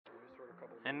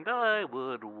And I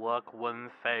would walk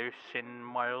 1,000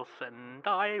 miles, and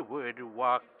I would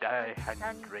walk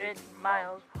 100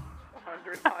 miles.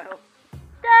 100 miles.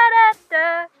 Da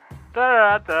da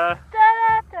Da da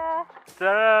da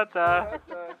da da.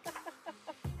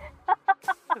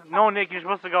 That's, No, Nick, you're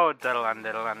supposed to go diddle and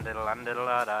diddle and diddle and diddle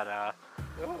da da da.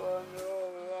 hold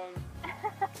on.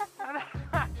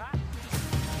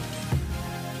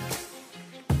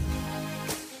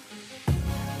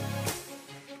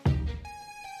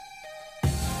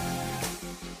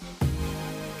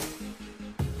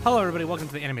 Hello, everybody. Welcome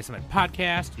to the Anime Summit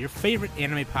podcast, your favorite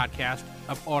anime podcast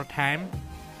of all time.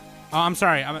 Oh, I'm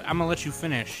sorry. I'm going to let you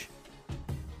finish.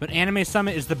 But Anime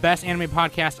Summit is the best anime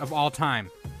podcast of all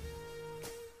time.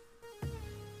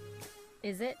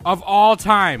 Is it? Of all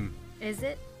time. Is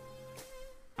it?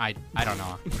 I don't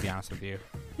know, to be honest with you.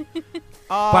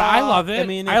 But I love it. I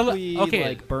mean, I if we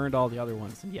okay. burned all the other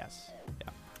ones, then yes.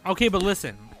 Yeah. Okay, but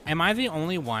listen. Am I the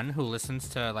only one who listens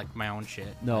to, like, my own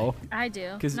shit? No. I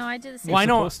do. 'Cause No, I do the same. Well, I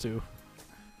know- Supposed to.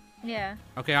 Yeah.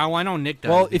 Okay, I know Nick does.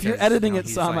 Well, if you're because, editing you know, it,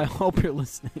 he's Sam, like- I hope you're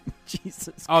listening.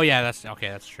 Jesus. Oh, yeah, that's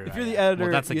true. If you're the Yeah. editor,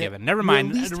 Well, that's a you- given. Never you mind.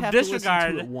 at least have to listen to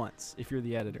Disregard it once if you're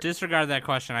the editor. Disregard that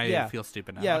question. I Yeah. feel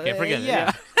stupid now. Yeah, Okay, forget it.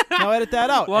 yeah. Now edit that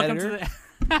out, Welcome editor. to the.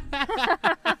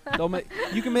 Don't make,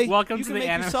 you can make, Welcome you to can the make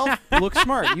anime- yourself look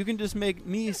smart. You can just make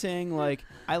me saying, like,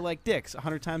 I like dicks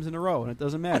 100 times in a row, and it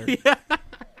doesn't matter. Yeah.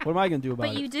 What am I going to do about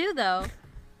But it? you do, though.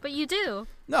 But you do.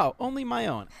 No, only my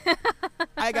own.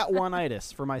 I got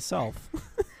one-itis for myself.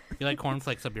 You like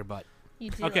cornflakes up your butt.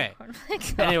 You do. Okay. Like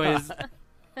cornflakes. Anyways,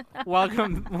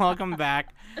 welcome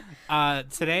back.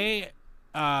 Today,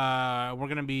 we're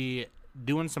gonna be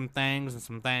doing some things,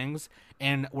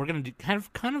 and we're gonna do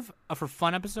kind of a for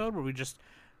fun episode where we just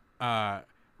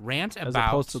rant As about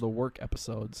opposed to the work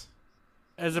episodes.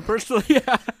 as a personal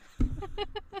yeah.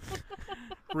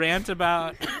 Rant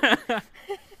about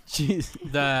Jeez.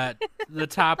 the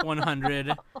top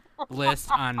 100 list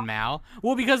on Mal.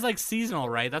 Well, because like seasonal,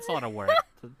 right? That's a lot of work.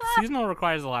 Seasonal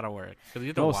requires a lot of work because you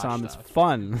have to No, watch Sam, it's stuff.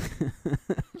 fun.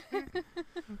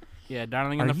 Yeah,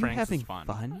 Darling Are in the you Franks having is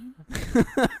fun.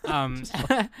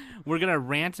 fun? We're gonna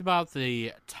rant about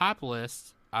the top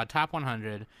list, top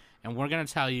 100, and we're gonna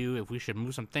tell you if we should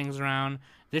move some things around.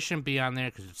 This shouldn't be on there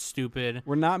because it's stupid.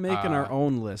 We're not making our Uh,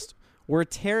 own list. We're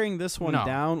tearing this one No.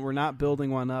 down. We're not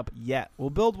building one up yet. We'll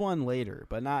build one later,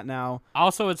 but not now.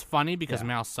 Also, it's funny because Yeah.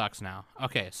 Mal sucks now.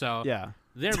 Okay, so Yeah.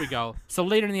 there we go. So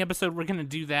later in the episode, we're gonna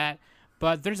do that.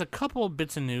 But there's a couple of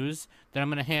bits of news that I'm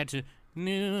gonna hand to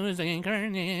News Anchor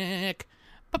Nick.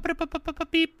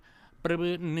 Beep.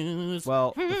 News.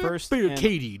 Well, the first and-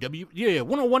 KDW, yeah,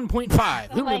 101.5.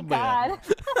 Oh my god.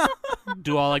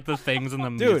 Do all like the things and the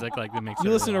Dude, music like that makes you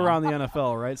it listen really around the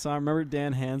NFL, right? So I remember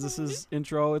Dan Hans's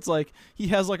intro. It's like he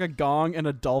has like a gong and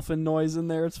a dolphin noise in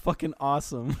there. It's fucking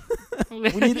awesome. long.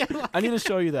 I need to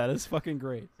show you that. It's fucking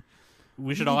great.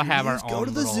 We should all have our Let's own. go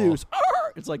to the little- zoos.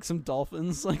 Arr! It's like some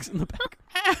dolphins like in the back,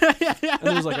 and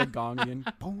there's like a gong again.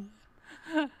 Boom.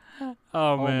 Oh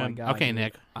Oh man. my god. Okay, dude.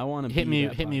 Nick. I want to hit me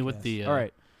with podcast. the, All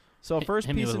right. So first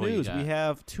hit me piece with of what you news, got. we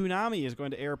have Toonami is going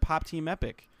to air Pop Team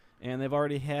Epic, and they've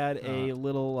already had a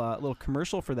little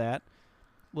commercial for that.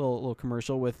 Little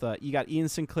commercial with you got Ian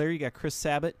Sinclair, you got Chris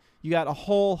Sabat, you got a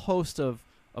whole host of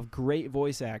great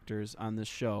voice actors on this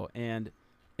show, and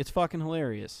it's fucking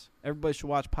hilarious. Everybody should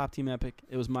watch Pop Team Epic.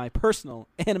 It was my personal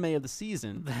anime of the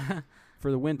season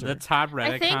for the winter. The top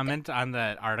Reddit think- comment on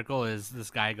that article is this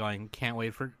guy going, "Can't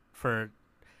wait for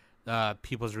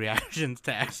people's reactions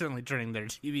to accidentally turning their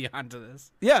TV onto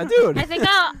this." Yeah, dude. I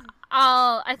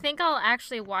think I'll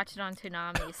actually watch it on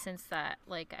Toonami since that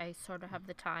like I sort of have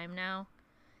the time now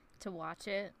to watch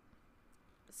it.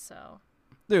 So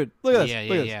Dude, look at this. Yeah,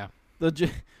 look at yeah, this. yeah.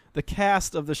 The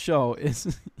cast of the show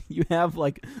is you have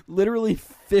like literally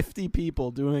 50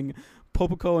 people doing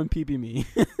Popoko and Pee-Pee-Me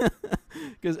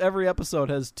because every episode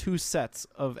has 2 sets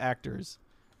of actors.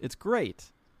 It's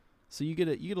great. So you get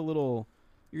a little,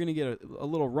 you're gonna get a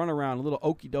little runaround, a little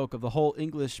okey doke of the whole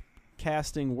English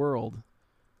casting world.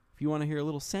 If you want to hear a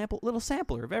little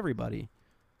sampler of everybody,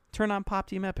 turn on Pop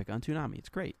Team Epic on Toonami. It's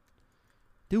great.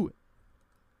 Do it.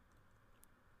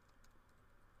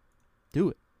 Do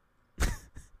it.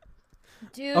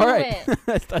 do All right. it.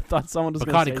 I thought someone was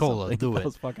going Bacardi to say Cola, something. do That it.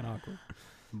 was fucking awkward.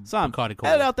 Sam, Bacardi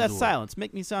Cola, edit out that do it. silence.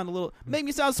 Make me sound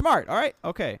smart. All right.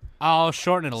 Okay. I'll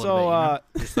shorten it a little bit. So, You know?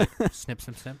 Just like snip,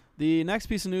 snip, snip. the next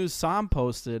piece of news Sam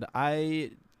posted,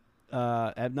 I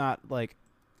am not like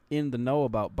in the know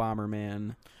about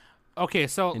Bomberman. Okay,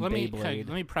 so And let Beyblade.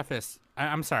 me preface.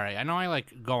 I'm sorry. I know I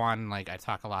like go on like I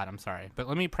talk a lot. I'm sorry, but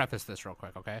let me preface this real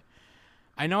quick, okay?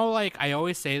 I know, like, I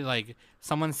always say, like,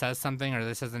 someone says something or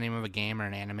this is the name of a game or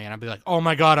an anime, and I'll be like, oh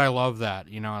my god, I love that.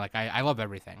 You know, like, I love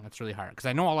everything. It's really hard because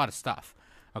I know a lot of stuff.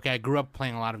 Okay, I grew up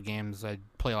playing a lot of games. I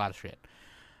play a lot of shit.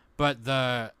 But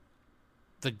the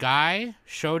guy,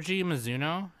 Shoji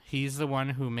Mizuno, he's the one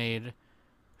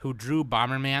who drew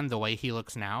Bomberman the way he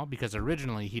looks now, because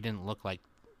originally he didn't look like,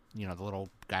 you know, the little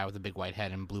guy with the big white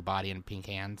head and blue body and pink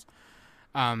hands.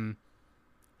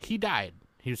 He died.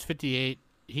 He was 58.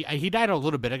 He died a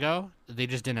little bit ago. They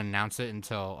just didn't announce it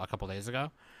until a couple days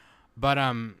ago. But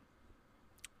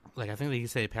like, I think they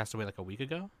say he passed away like a week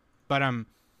ago. But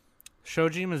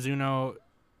Shoji Mizuno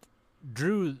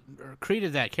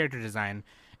created that character design,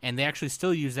 and they actually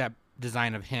still use that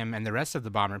design of him and the rest of the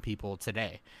Bomber people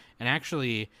today. And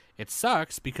actually, it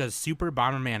sucks because Super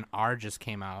Bomberman R just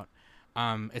came out.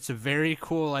 It's a very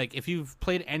cool, like, if you've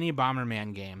played any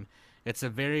Bomberman game, it's a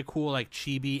very cool, like,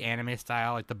 chibi anime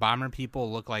style. Like, the Bomber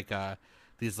people look like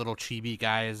these little chibi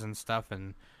guys and stuff,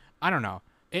 and I don't know.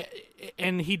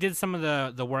 And he did some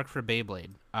of the work for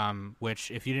Beyblade,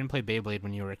 which, if you didn't play Beyblade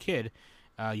when you were a kid,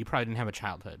 you probably didn't have a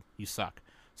childhood. You suck.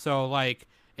 So, like,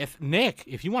 if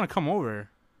you want to come over,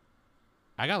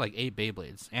 I got, like, 8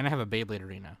 Beyblades, and I have a Beyblade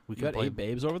arena. We You got 8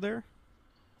 babes over there?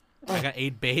 I got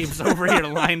 8 babes over here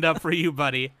lined up for you,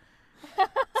 buddy.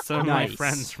 Some of my Nice.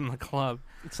 friends from the club.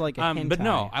 It's like a But hentai.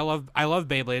 no, I love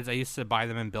Beyblades. I used to buy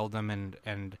them and build them,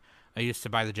 and I used to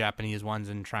buy the Japanese ones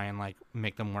and try and, like,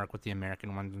 make them work with the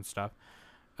American ones and stuff.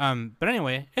 But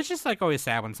anyway, it's just, like, always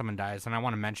sad when someone dies, and I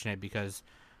want to mention it because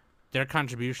their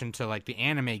contribution to, like, the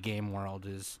anime game world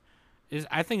is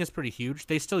I think is pretty huge.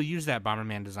 They still use that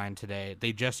Bomberman design today.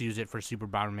 They just use it for Super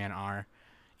Bomberman R,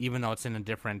 even though it's in a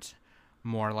different,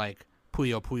 more like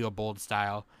Puyo Puyo Bold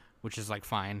style, which is, like,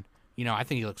 fine. You know, I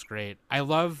think he looks great. I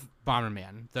love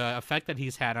Bomberman. The effect that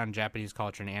he's had on Japanese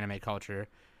culture and anime culture,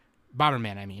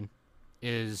 Bomberman, I mean,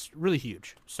 is really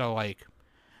huge. So, like,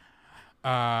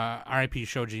 R.I.P.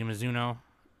 Shoji Mizuno.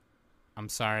 I'm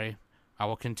sorry. I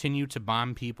will continue to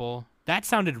bomb people. That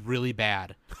sounded really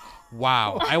bad.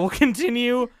 Wow. I will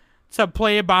continue to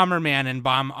play Bomberman and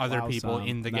bomb other Wow, people Sam.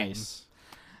 in the game. Nice.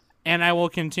 And I will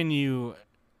continue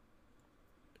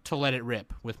to let it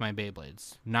rip with my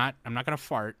Beyblades. I'm not gonna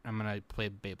fart. I'm gonna play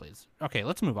Beyblades. Okay,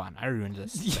 let's move on. I ruined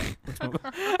this. thing. Let's move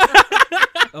on.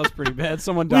 That was pretty bad.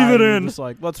 Someone Leave died. it and you're in. just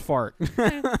like, let's fart.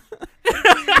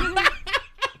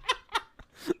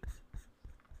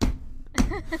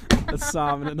 That's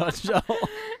Sam in a nutshell.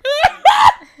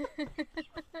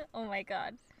 Oh my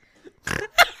god.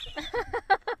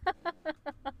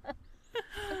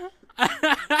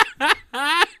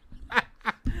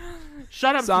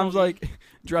 Shut up. Sam's Smokey. like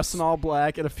dressed in all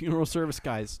black at a funeral service.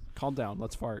 Guys, calm down.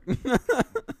 Let's fart.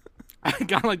 I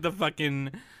got like the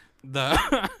fucking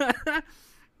the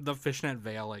the fishnet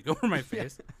veil like over my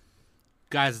face.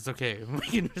 Guys, it's okay. We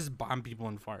can just bomb people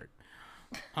and fart.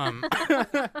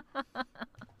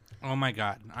 Oh my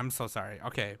god, I'm so sorry.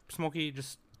 Okay, Smokey,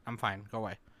 I'm fine. Go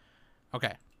away.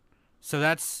 Okay, so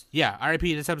that's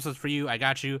R.I.P. This episode's for you. I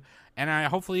got you, and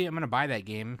hopefully I'm gonna buy that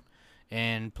game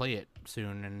and play it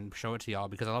soon and show it to y'all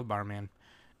because I love Barman.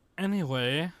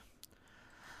 Anyway,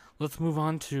 let's move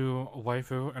on to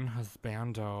waifu and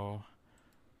husbando.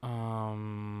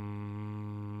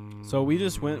 So we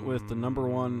just went with the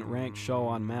 #1 ranked show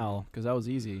on Mal because that was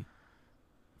easy.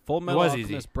 Full Metal was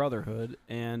Alchemist easy. Brotherhood,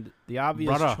 and the obvious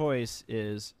Brother. choice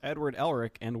is Edward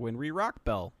Elric and Winry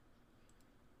Rockbell.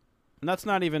 And that's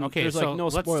not even Okay, there's so like no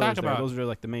let's spoilers talk there. about- Those are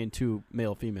like the main 2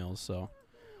 male females. So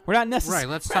we're not, Right, let's we're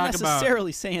not talk about-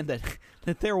 necessarily saying that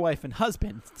they're wife and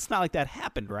husband. It's not like that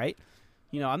happened, right?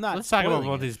 You know, I'm not. Let's talk about spoiling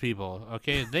both it. these people.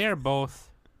 Okay, they are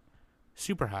both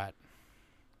super hot.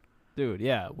 Dude,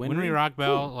 yeah. Winry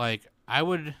Rockbell, like I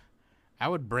would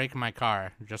break my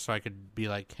car just so I could be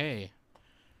like, hey.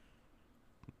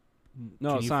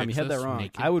 No, can you Sam, you fix had that this wrong.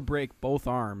 naked? I would break both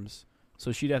arms,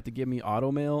 so she'd have to give me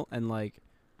auto mail, and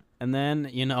then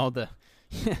the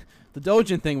the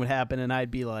Dojin thing would happen, and I'd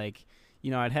be like,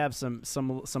 I'd have some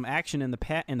action in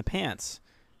the pants,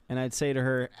 and I'd say to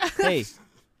her, "Hey,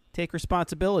 take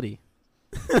responsibility,"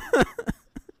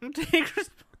 and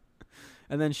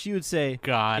then she would say,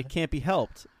 God. "It can't be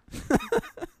helped,"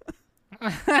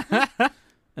 and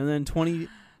then 20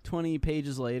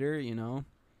 pages later,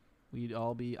 we'd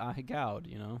all be ahigowed,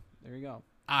 There you go.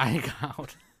 I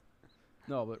got.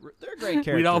 No, but they're great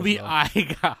characters. We'd all be though.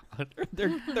 I got.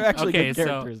 They're actually Okay, good so-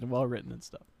 characters and well written and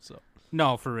stuff. So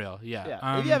No, for real. Yeah.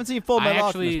 yeah, if you haven't seen Full I Metal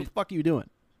actually- Alchemist, what the fuck are you doing?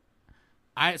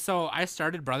 I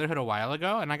started Brotherhood a while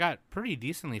ago and I got pretty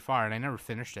decently far and I never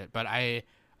finished it, but I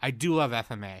do love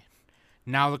FMA.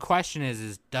 Now the question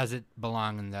is does it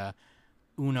belong in the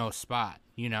Uno spot?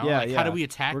 You know, Yeah, like how do we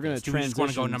attack We're gonna this? Do we just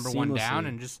want to go transition number one down seamlessly.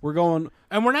 and just? We're going.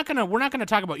 And we're not gonna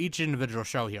talk about each individual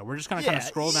show here. We're just gonna kind of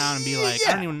scroll down and be like,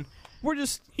 I don't even. We're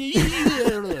just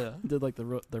did like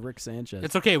the Rick Sanchez.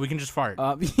 It's okay. We can just fart.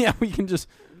 Yeah, we can just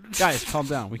guys calm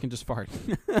down. We can just fart.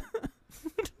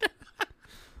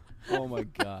 Oh my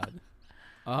god.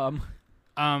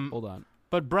 Hold on.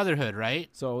 But Brotherhood, right?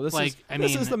 So this Like, is I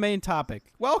this mean- is the main topic.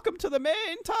 Welcome to the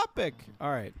main topic. All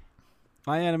right,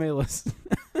 my anime list.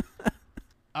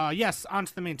 Yes, on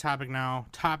to the main topic now.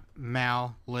 Top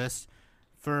Mal list.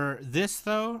 For this,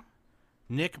 though,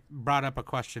 Nick brought up a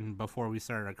question before we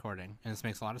started recording, and this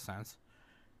makes a lot of sense.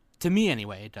 To me,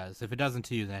 anyway, it does. If it doesn't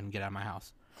to you, then get out of my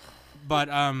house. But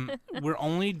we're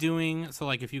only doing... So,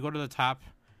 like, if you go to the top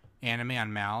anime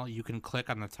on Mal, you can click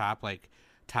on the top, like,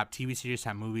 top TV series,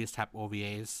 top movies, top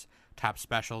OVAs, top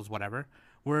specials, whatever.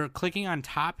 We're clicking on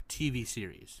top TV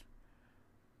series.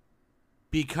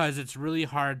 Because it's really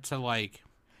hard to, like...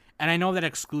 And I know that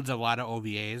excludes a lot of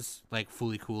OVAs, like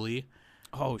Fooly Cooly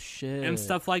Oh shit. and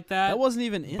stuff like that. That wasn't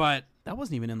even in. But That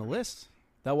wasn't even in the list.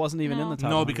 That wasn't even in the top.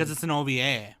 no, 100. because it's an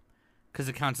OVA. Because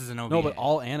it counts as an OVA. no, but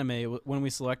all anime. When we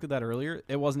selected that earlier,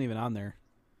 it wasn't even on there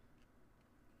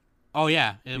Oh,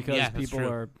 yeah. because yeah, that's people true.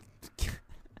 are.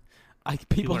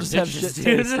 People are just have bitches, shit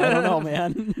dude. taste. I don't know,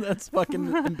 man. That's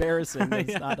fucking embarrassing. That's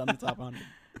Yeah. not on the top 100.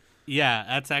 Yeah,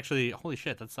 that's actually... Holy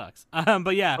shit, that sucks.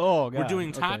 But yeah, Oh god. we're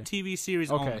doing top okay. TV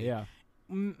series Okay, only. yeah.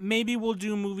 Maybe we'll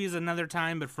do movies another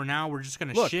time, but for now, we're just going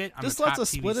to Look, shit on this the top lets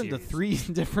us TV split series. into 3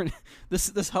 different.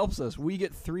 This helps us. We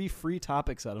get 3 free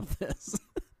topics out of this.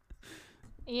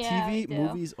 Yeah, we TV, do.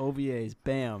 movies, OVAs.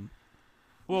 Bam.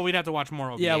 Well, we'd have to watch more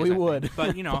OVAs, Yeah, we I think. would.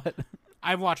 But, you know, But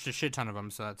I've watched a shit ton of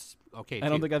them, so that's okay, I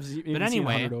don't too. think I've even But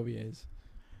anyway- seen 100 OVAs.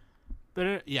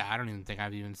 But yeah, I don't even think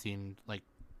I've even seen like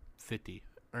 50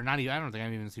 or not even. I don't think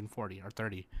I've even seen 40 or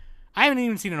 30. I haven't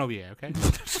even seen an OVA. Okay,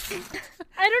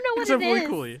 I don't know what except it Fooly is.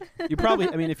 Cooly. You probably,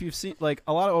 I mean, if you've seen, like,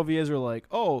 a lot of OVAs are like,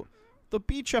 oh, the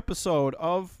beach episode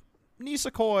of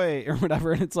Nisekoi or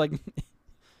whatever, and it's like,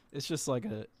 it's just like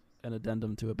an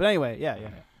addendum to it. But anyway, yeah.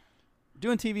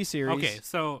 Doing TV series. Okay,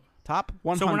 so Top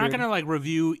 100. so we're not gonna like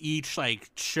review each like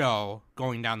show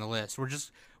going down the list. We're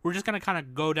just gonna kind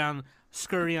of go down,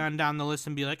 scurry on down the list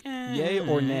and be like, Yay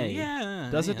or nay? Yeah.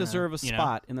 Does it yeah, deserve a you know?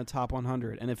 spot in the top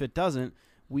 100? And if it doesn't,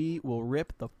 we will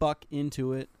rip the fuck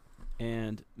into it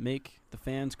and make the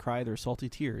fans cry their salty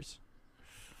tears.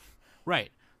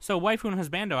 Right. So Waifu and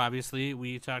Husbando, obviously,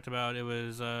 we talked about it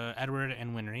was Edward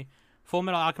and Winry. Full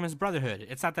Metal Alchemist Brotherhood.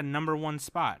 It's at the number 1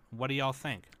 spot. What do y'all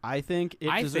think? I think it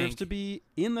I deserves think- to be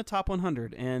in the top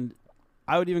 100, and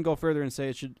I would even go further and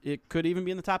say it could even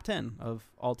be in the top 10 of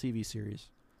all TV series.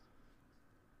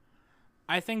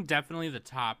 I think definitely the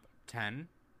top 10,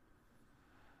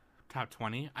 top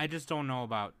 20. I just don't know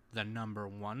about the number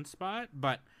 1 spot.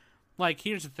 But, like,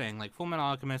 here's the thing. Like, Full Metal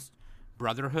Alchemist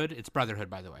Brotherhood, it's Brotherhood,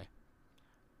 by the way.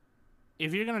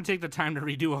 If you're going to take the time to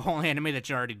redo a whole anime that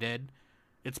you already did,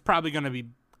 it's probably going to be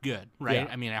good, right? Yeah.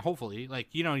 I mean, hopefully. Like,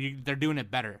 you know, they're doing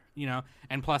it better, you know?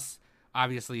 And plus,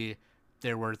 obviously,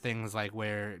 there were things like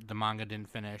where the manga didn't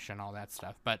finish and all that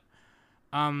stuff. But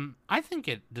I think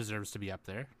it deserves to be up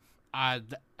there.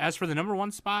 As for the number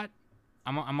 1 spot,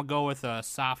 I'm gonna go with a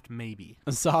soft maybe.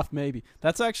 A soft maybe.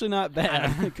 That's actually not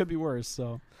bad. It could be worse.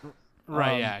 So,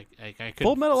 Right? Um, Yeah. I could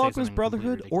Full Metal say Alchemist something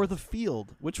Brotherhood completely or the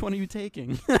Field? Which one are you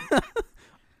taking?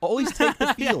 Always take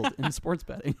the Field in sports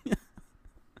betting.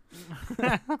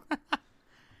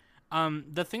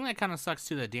 The thing that kind of sucks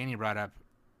too that Danny brought up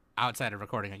outside of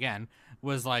recording again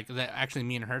was like that actually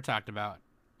me and her talked about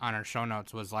on our show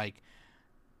notes was like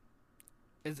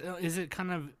is it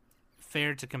kind of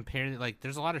fair to compare, like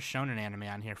there's a lot of shonen anime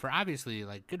on here for obviously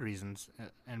like good reasons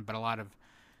but a lot of,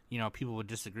 you know, people would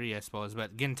disagree, I suppose,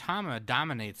 but Gintama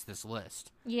dominates this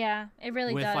list Yeah, it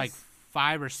really with does. like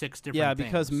 5 or 6 different Yeah, things.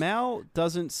 because Mal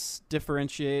doesn't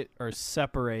differentiate or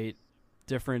separate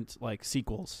different like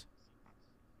sequels.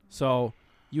 So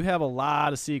you have a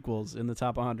lot of sequels in the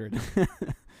top 100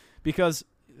 because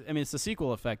I mean it's the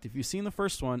sequel effect. If you've seen the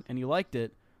first one and you liked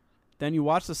it, then you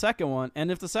watch the second one, and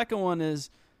if the second one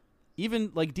is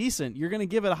even like decent, you're gonna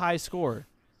give it a high score.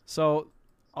 So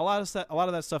a lot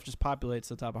of that stuff just populates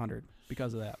the top 100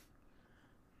 because of that.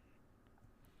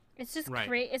 It's just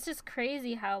Right. it's just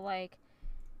crazy how like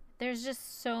there's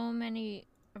just so many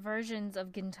versions of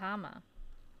Gintama.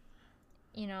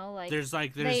 You know, like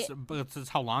but it's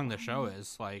how long the show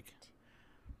is, like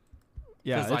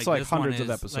Yeah, 'cause, it's like this one hundreds of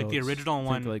is- episodes. like the original I think,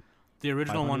 one like, the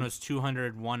original one 500. was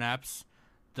 201 eps.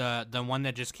 The one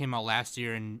that just came out last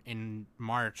year in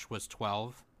March was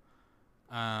 12.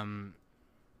 Then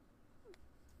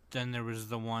there was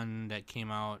the one that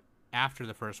came out after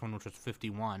the first one, which was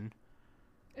 51.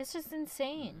 It's just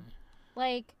insane.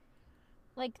 Like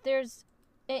there's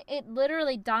it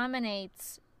literally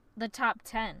dominates the top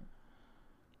 10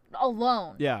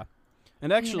 alone. Yeah.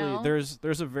 And actually, know? there's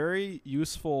a very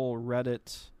useful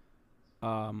Reddit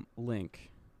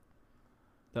link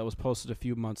that was posted a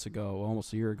few months ago,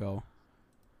 almost a year ago.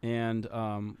 And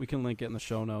we can link it in the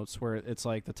show notes, where it's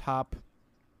like the top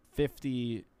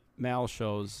 50 Mal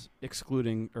shows,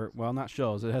 excluding, or well, not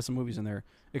shows, it has some movies in there,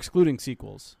 excluding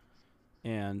sequels.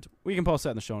 And we can post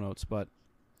that in the show notes, but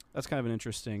that's kind of an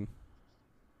interesting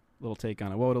little take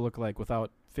on it. What would it look like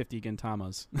without 50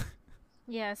 Gintamas?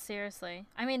 Yeah, seriously.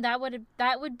 I mean, that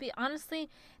would be, honestly,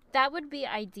 that would be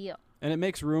ideal. And it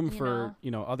makes room You for,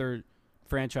 know? Other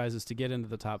franchises to get into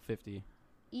the top 50.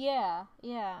 Yeah.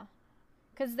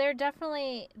 Because there's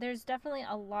definitely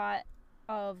a lot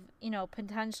of,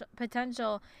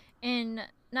 potential in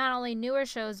not only newer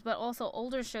shows, but also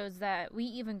older shows that we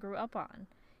even grew up on,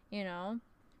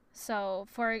 So,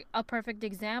 for a perfect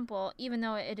example, even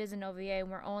though it is an OVA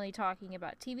and we're only talking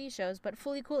about TV shows, but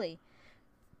Fooly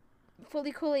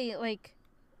Cooly, like,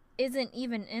 isn't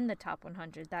even in the top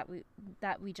 100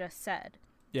 that we just said.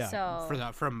 Yeah.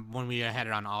 So from when we had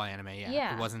it on All Anime,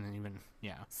 Yeah. it wasn't even,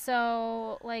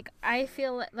 So, like, I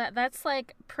feel that's,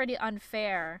 like, pretty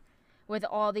unfair with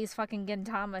all these fucking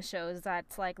Gintama shows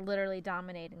that's, like, literally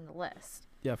dominating the list.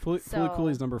 Yeah, Fooly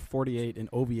Cooly's number 48 in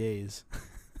OVAs.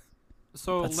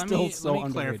 So That's let still me so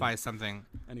underrated. clarify something.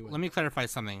 Anyway. Let me clarify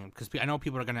something, because I know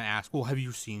people are going to ask, well, have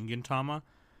you seen Gintama?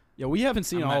 Yeah, we haven't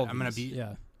seen all of these. I'm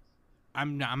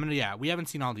gonna be- Yeah. We haven't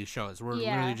seen all these shows. We're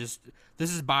Yeah. literally just, this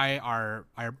is by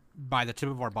by the tip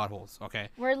of our buttholes, okay?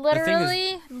 We're thing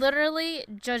is- literally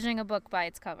judging a book by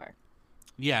its cover.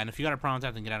 Yeah, and if you got a problem with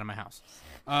that, then get out of my house.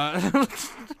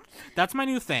 That's my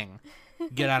new thing.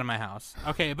 Get out of my house.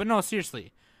 Okay, but no,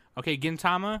 seriously. Okay,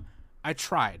 Gintama, I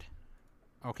tried.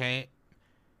 Okay?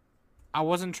 I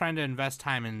wasn't trying to invest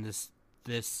time in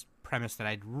this premise that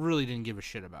I really didn't give a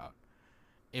shit about.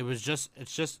 It's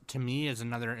just to me is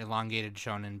another elongated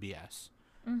shonen BS.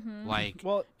 Mm-hmm. Like,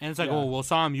 Well, and it's like, yeah. oh, well,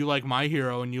 Sam, you like My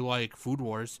Hero and you like Food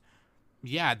Wars.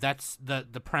 Yeah, that's the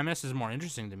premise is more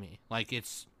interesting to me. Like,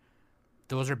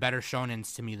 those are better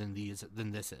shonens to me than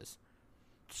this is,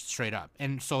 straight up.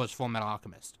 And so is Full Metal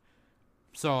Alchemist.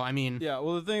 So I mean, Yeah,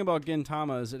 well, the thing about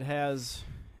Gintama is it has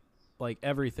like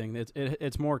everything.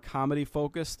 It's more comedy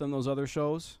focused than those other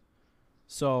shows.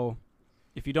 So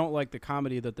if you don't like the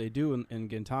comedy that they do in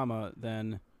Gintama,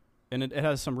 then and it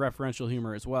has some referential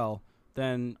humor as well,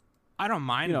 then I don't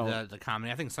mind you know- the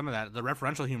comedy. I think some of the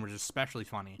referential humor is especially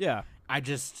funny. yeah. I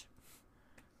just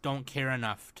don't care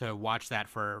enough to watch that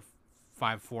for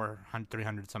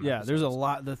 300 some. Yeah, there's a episodes.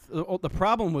 lot. The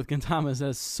problem with Gintama is it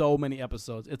has so many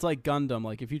episodes. It's like Gundam.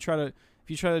 Like if you try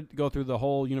to go through the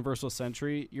whole Universal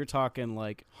Century, you're talking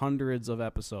like hundreds of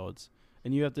episodes,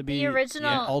 and you have to be The original-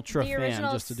 an ultra the fan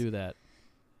original just to do that.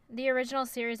 The original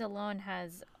series alone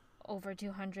has over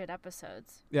 200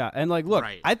 episodes. Yeah, and like, look,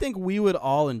 Right. I think we would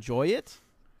all enjoy it.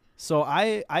 So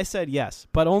I said yes,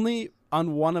 but only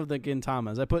on one of the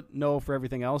Gintamas. I put no for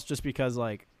everything else, just because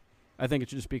like I think it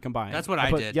should just be combined. That's what I I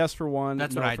put did. Yes for one.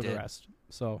 That's no what I for did. the rest.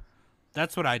 So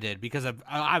That's what I did, because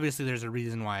obviously there's a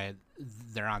reason why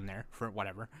they're on there for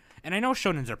whatever. And I know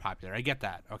shonens are popular. I get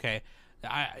that. Okay,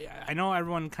 I know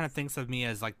everyone kind of thinks of me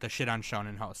as like the shit on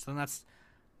shonen host, and that's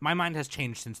my mind has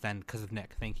changed since then because of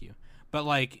Nick. Thank you. But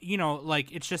like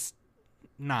like it's just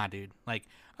nah, dude. Like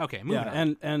okay, moving yeah,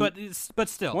 on. and but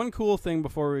still, one cool thing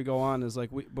before we go on is like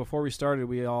before we started,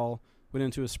 we all went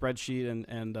into a spreadsheet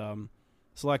and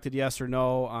selected yes or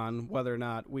no on whether or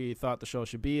not we thought the show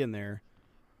should be in there.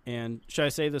 And should I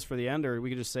save this for the end, or we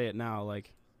could just say it now?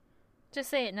 Like Just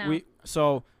say it now.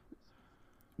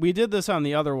 we did this on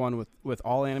the other one with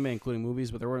all anime, including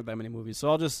movies, but there weren't that many movies.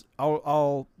 So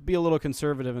I'll be a little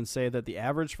conservative and say that the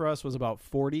average for us was about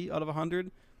 40 out of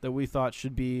 100 that we thought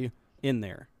should be in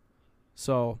there.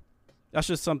 So that's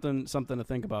just something to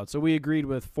think about. So we agreed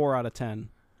with 4 out of 10.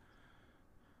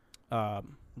 Or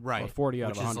right, 40 out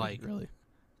which of 100, is like really.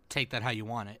 take that how you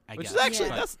want it. I Which guess. is actually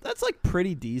Yeah. that's like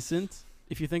pretty decent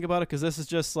if you think about it, because this is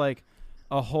just like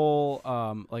a whole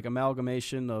like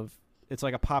amalgamation of, it's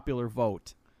like a popular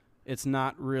vote. It's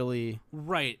not really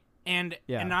Right. And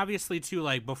Yeah. and obviously too,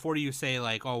 like before you say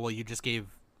like, oh well, you just gave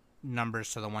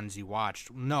numbers to the ones you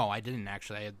watched. No, I didn't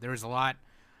actually. There was a lot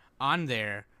on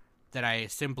there that I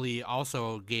simply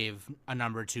also gave a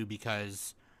number to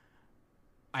because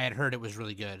I had heard it was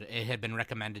really good. It had been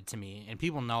recommended to me, and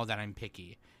people know that I'm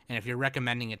picky. And if you're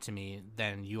recommending it to me,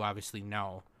 then you obviously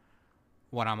know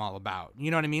what I'm all about.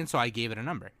 You know what I mean? So I gave it a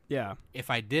number. yeah. If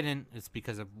I didn't, it's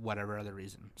because of whatever other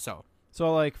reason. So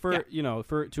So like Yeah.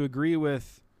 for to agree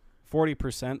with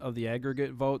 40% of the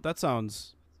aggregate vote. That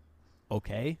sounds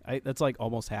okay. That's like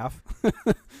almost half.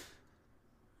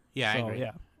 Yeah, I So, agree.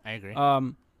 yeah. I agree.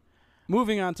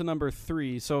 Moving on to number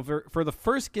 3. So for the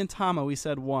first Gintama, we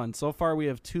said 1. So far, we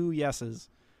have 2 yeses.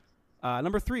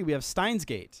 Number 3, we have Steins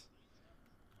Gate,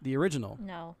 the original.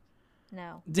 No.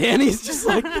 Danny's just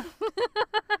like,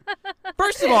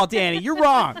 first of all, Danny, you're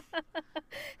wrong.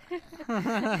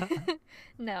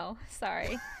 No,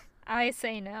 sorry. I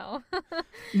say no.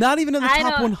 Not even in the I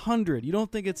top don't- 100. You don't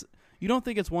think it's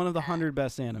one of the 100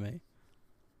 best anime?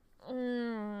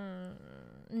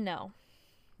 No.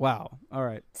 Wow. All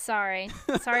right. Sorry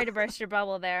to burst your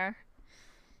bubble there.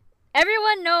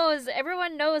 Everyone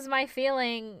knows my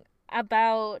feeling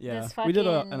about Yeah, this fucking we did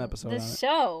an episode this on it.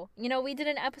 show. We did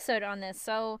an episode on this.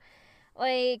 So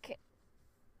like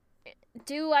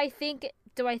do I think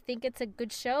it's a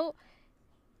good show?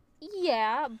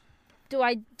 Yeah. Do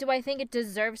I think it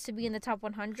deserves to be in the top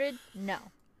 100? No.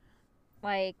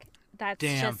 Like that's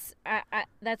Damn. just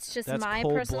that's That's my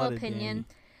personal cold-blooded, opinion.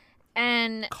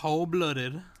 And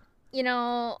Cold-blooded.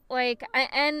 like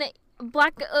and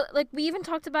Black like we even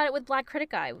talked about it with Black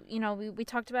Critic Guy. We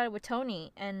talked about it with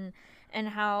Tony and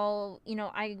how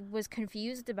I was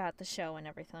confused about the show and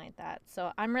everything like that.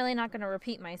 So I'm really not going to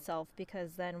repeat myself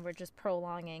because then we're just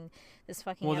prolonging this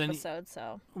fucking Well, then- episode.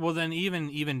 So Well, then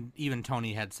even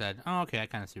Tony had said, "Oh, okay, I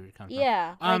kind of see where you're coming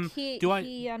yeah, from." like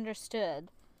he understood.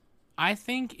 I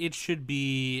think it should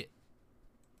be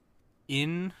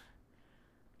in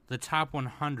the top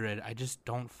 100. I just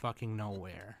don't fucking know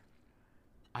where.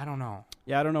 I don't know.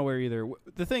 Yeah, I don't know where either.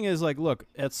 The thing is, like, look,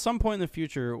 at some point in the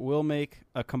future, we'll make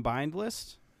a combined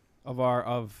list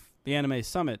of the Anime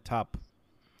Summit top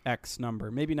X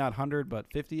number. Maybe not 100,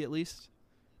 but 50 at least,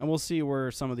 and we'll see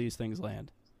where some of these things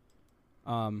land.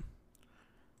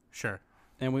 Sure.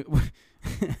 And we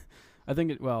I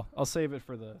think I'll save it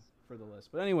for the list.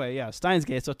 But anyway, yeah, Steins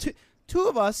Gate. So two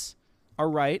of us are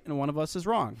right and one of us is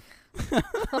wrong.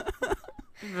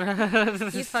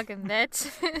 You fucking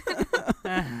bitch.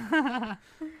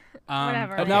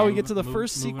 Whatever. And now we get to the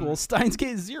first sequel, Steins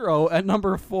Gate 0 at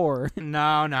number 4.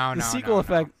 No. The sequel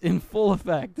effect in full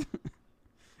effect.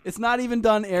 It's not even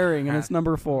done airing, and it's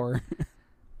number 4.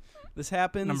 This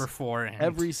happens Number 4. And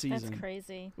every season. That's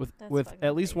crazy. With That's fucking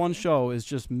at least one crazy. show is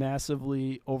just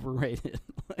massively overrated.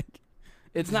 Like,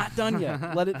 it's not done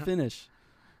yet. Let it finish.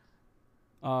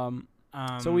 So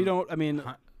we don't. I mean,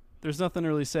 Huh. there's nothing to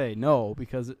really say. No,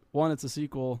 because 1, it's a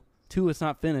sequel. 2, it's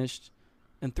not finished,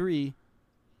 and 3,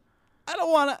 I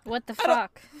don't want to. What the I don't-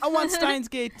 fuck? I want Steins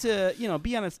Gate to,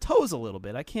 be on its toes a little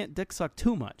bit. I can't dick suck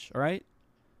too much, all right?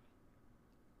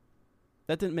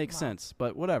 That didn't make sense,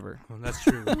 but whatever. Well, that's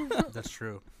true. That's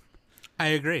true. I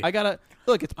agree. I gotta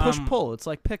look. It's push Um, pull. It's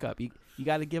like pickup. You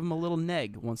got to give them a little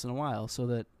neg once in a while, so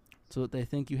that they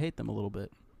think you hate them a little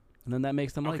bit, and then that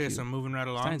makes them like Okay, you. so moving right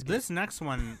along. Steins Gate. This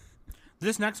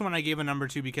next one I gave a number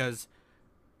 2 because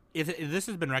this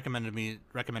has been recommended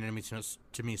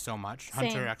to me so much. Same.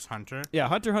 Hunter x Hunter. Yeah,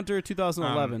 Hunter x Hunter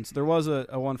 2011. So there was a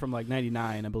one from like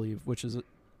 99, I believe, which is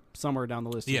somewhere down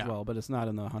the list Yeah. as well, but it's not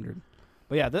in the 100.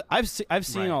 But yeah, I've seen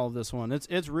Right. all of this one.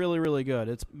 It's really, really good.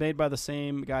 It's made by the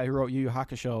same guy who wrote Yu Yu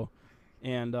Hakusho,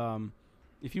 and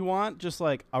if you want just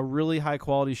like a really high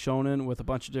quality shonen with a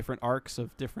bunch of different arcs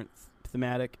of different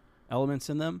thematic elements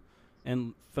in them,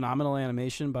 and phenomenal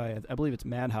animation by I believe it's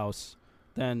Madhouse,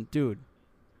 then dude,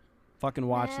 fucking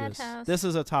watch this. Madhouse. This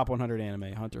is a top 100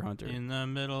 anime, Hunter x Hunter. In the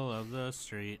middle of the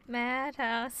street.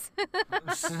 Madhouse.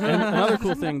 And another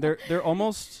cool thing, they're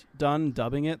almost done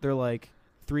dubbing it. They're like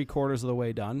 3/4 of the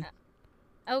way done.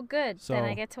 Oh, good. Then I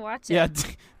So, get to watch it. Yeah,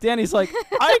 Danny's like,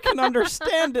 I can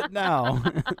understand it now.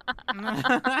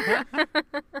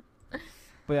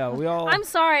 But yeah, we all. I'm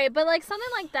sorry, but like something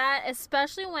like that,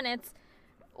 especially when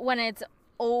it's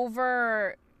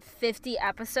over 50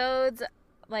 episodes,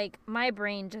 like my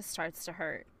brain just starts to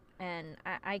hurt, and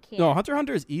I can't. No, Hunter x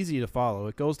Hunter is easy to follow.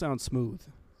 It goes down smooth.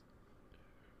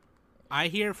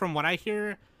 From what I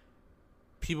hear,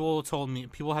 people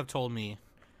have told me,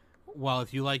 well,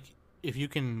 if you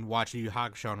can watch Yu Yu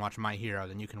Hakusho and watch My Hero,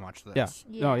 then you can watch this.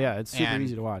 Yeah. No, yeah, it's super And-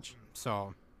 easy to watch.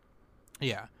 So,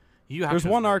 yeah. Yu Yu There's Hakusho's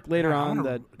one arc great. later I on wanna-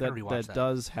 that I gotta rewatch that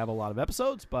does have a lot of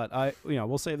episodes, but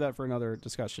we'll save that for another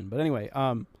discussion. But anyway,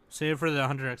 Save it for the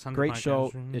Hunter x Hunter. great podcast.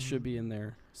 show. It should be in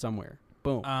there somewhere.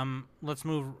 Boom. Let's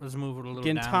move it a little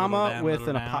Gintama down.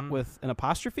 with an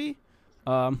apostrophe.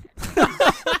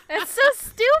 It's so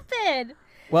stupid.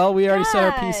 Well, we already said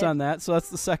our piece God. on that, so that's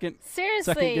the second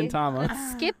Seriously.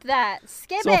 Gintama. Skip that.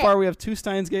 Skip So it. far, we have 2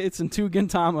 Steins Gates and 2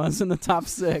 Gintamas in the top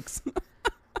 6.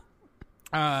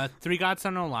 Three Gods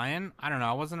Son No Lion. I don't know.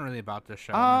 I wasn't really about this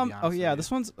show. I'm gonna be Oh honest yeah, with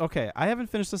this one's okay. I haven't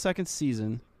finished the second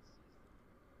season.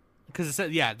 because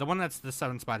yeah, the one that's the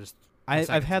 7th spot is.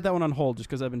 I've had that one on hold just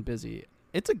because I've been busy.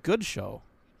 It's a good show.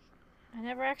 I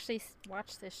never actually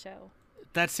watched this show.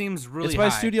 That seems really. It's by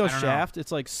high. Studio I don't know. Shaft.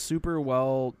 It's like super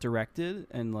well directed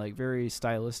and like very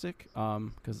stylistic.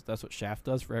 Because that's what Shaft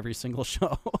does for every single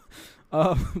show.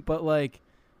 But like,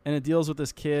 and it deals with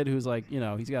this kid who's like,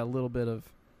 he's got a little bit of,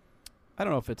 I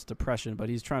don't know if it's depression, but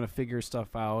he's trying to figure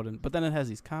stuff out. But then it has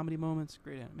these comedy moments,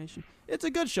 great animation. It's a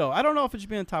good show. I don't know if it should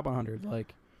be in the top 100.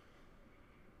 Like,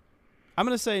 I'm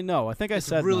gonna say no. I think I It's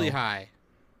said really no. high.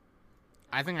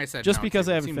 I think I said Just no, because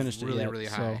too. I It haven't seems finished it really, yet, really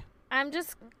so- high.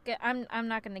 I'm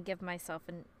not gonna give myself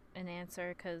an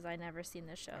answer because I never seen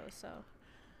the show. So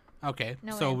Okay,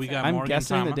 No so we answer. got I'm Morgan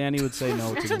guessing Tama. that Danny would say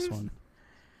no to this one.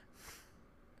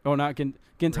 Oh, not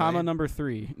Gintama Really? number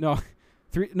 3. No,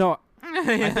 3. No,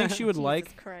 I think she would Jesus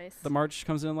like Christ. The March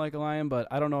Comes In Like a Lion, but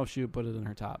I don't know if she would put it in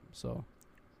her top. So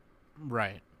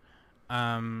Right.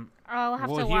 I'll have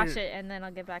well, to watch here- it and then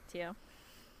I'll get back to you.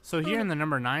 So here in the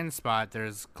number 9 spot,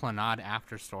 there's Clannad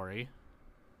After Story.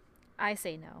 I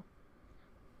say no.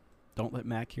 don't let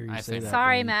Mac hear you I say think- that.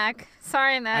 Sorry, Danny. Mac.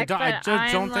 Sorry, Mac. I but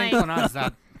just don't I'm think like, Clannad's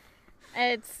that.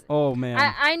 it's. Oh man,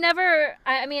 I never.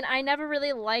 I mean, I never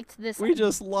really liked this. we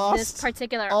just this lost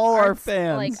particular all our art, like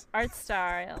fans. art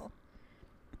style.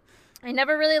 I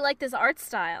never really liked this art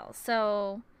style.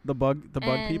 So the bug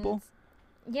and- people.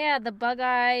 Yeah, the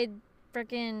bug-eyed,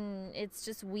 freaking. It's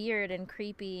just weird and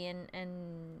creepy, and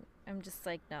I'm just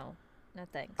like, no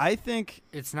thanks. I think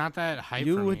It's not that hype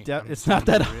you for would. me. I'm It's just not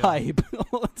gonna that be real. hype.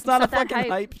 It's not a not that fucking hype.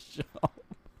 hype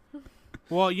show.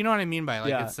 Well, you know what I mean by like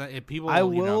Yeah. it's people. I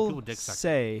people will dick suck.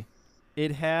 say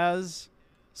it has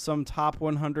some top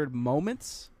 100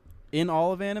 moments in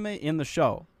all of anime in the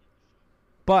show.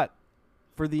 But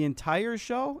for the entire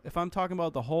show, if I'm talking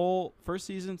about the whole first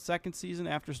season, second season,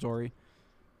 after story,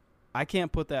 I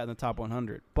can't put that in the top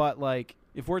 100. But like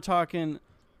if we're talking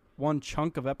one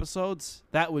chunk of episodes,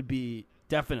 that would be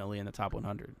definitely in the top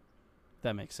 100.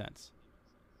 That makes sense.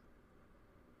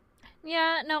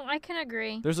 Yeah, no, I can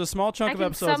agree. There's a small chunk I of can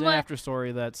episodes in somewhat- after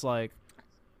story that's like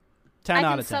 10 I out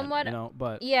can of 10, somewhat-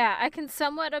 but Yeah, I can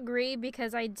somewhat agree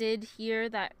because I did hear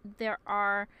that there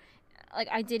are, like,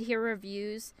 I did hear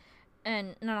reviews,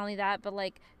 and not only that, but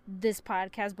like this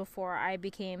podcast before I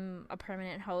became a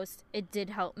permanent host, it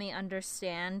did help me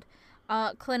understand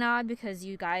Clannad because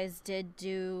you guys did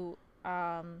do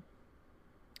a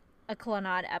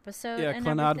Clannad episode. yeah, and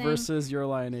Clannad everything. versus Your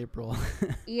Lie in April.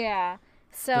 Yeah.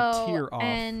 So tear off.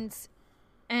 and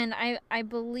I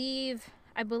believe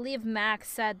Max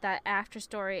said that After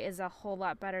Story is a whole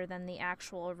lot better than the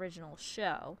actual original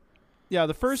show. Yeah,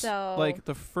 the first So-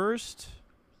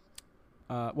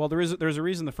 well, there's a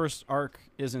reason the first arc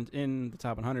isn't in the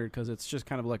top 100 because it's just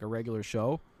kind of like a regular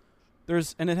show.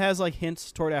 And it has like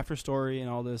hints toward After Story and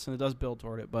all this, and it does build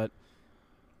toward it, but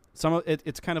some of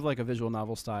it's kind of like a visual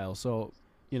novel style. So,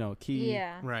 key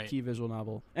Yeah. Right. key visual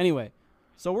novel. Anyway,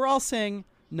 so we're all saying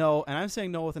no, and I'm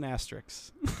saying no with an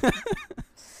asterisk.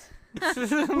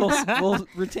 we'll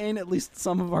retain at least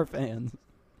some of our fans.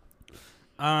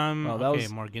 Well, that okay,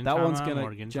 was- more Gintama, That one's more gonna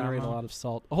Gintama. generate a lot of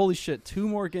salt. Holy shit! 2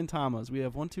 more Gintamas. We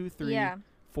have 1, 2, 3, Yeah.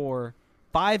 4,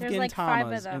 5 There's like 5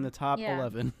 of Gintamas in them. the top Yeah.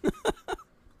 11.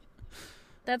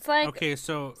 That's like Okay,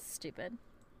 so stupid.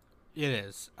 it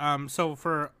is. So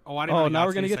for Owari Oh, now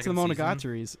we're Monogatari gonna get to the second season,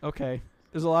 Monogataris. Okay,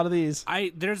 there's a lot of these.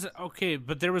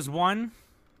 but there was one,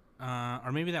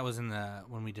 or maybe that was in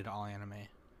when we did all anime.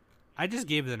 I just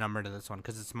gave the number to this one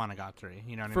because it's Monogatari.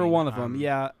 You know what I For mean? one of them,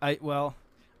 yeah.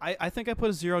 I think I put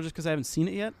a 0 just because I haven't seen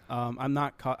it yet. I'm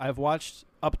not caught. I've watched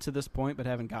up to this point, but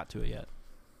haven't got to it yet.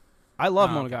 I love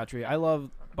Oh, okay. Monogatari. I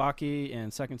love Baki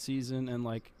and second season and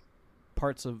like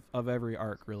parts of every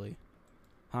arc really.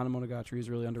 Hana Monogatari is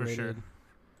really underrated.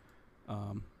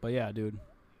 But yeah, dude.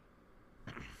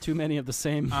 Too many of the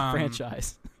same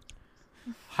franchise.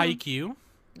 Haikyuu.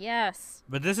 Yes.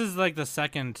 But this is like the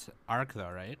second arc, though,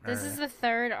 right? This Or- is the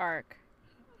third arc.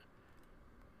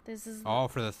 This is Oh,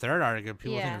 for the third arc,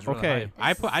 people Yeah. think it's really Okay.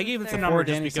 high. This is I the gave it the third. number Before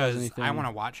just Danny says because anything, I want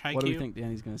to watch Haikyuu. What do we think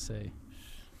Danny's gonna say?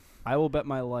 I will bet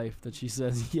my life that she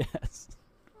says yes.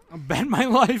 Bet my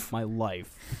life. My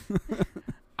life.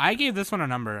 I gave this one a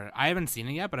number. I haven't seen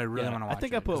it yet, but I really Yeah, want to watch it. I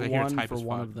think I 'cause put hear it's 1 hype for as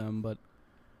one fuck. of them, but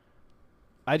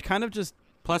I'd kind of just.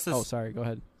 Plus, this, Oh, sorry. Go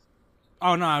ahead.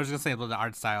 oh no, I was gonna say the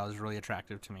art style is really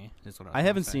attractive to me. Is what I I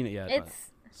haven't seen it yet,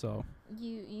 it's so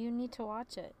you need to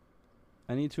watch it.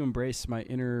 I need to embrace my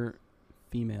inner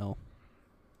female.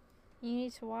 You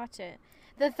need to watch it.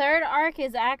 The third arc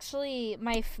is actually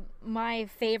my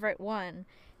favorite one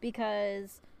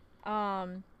because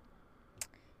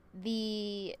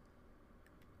the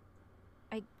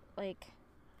like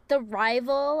the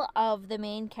rival of the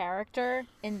main character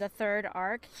in the third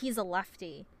arc, he's a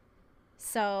lefty.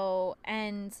 So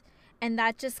and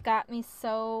that just got me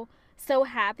so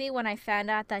happy when I found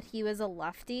out that he was a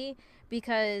lefty,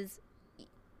 because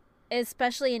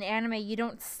especially in anime you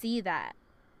don't see that.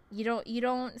 You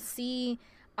don't see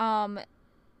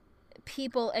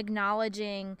people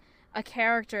acknowledging a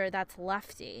character that's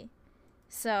lefty.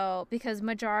 So because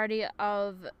majority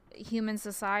of human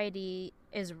society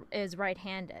is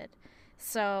right-handed.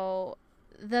 So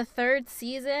the third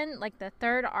season, like the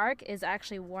third arc, is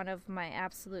actually one of my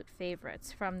absolute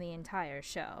favorites from the entire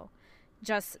show,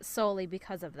 just solely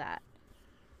because of that.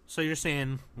 So you're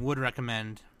saying would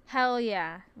recommend? Hell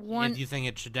yeah. Do you think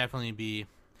it should definitely be?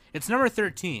 It's number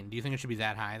 13. Do you think it should be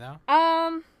that high though?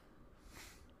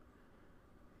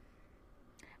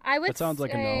 I would. That sounds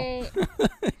like a no.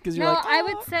 Because no, you're like, I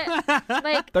would say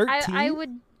like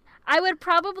 13? I would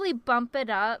probably bump it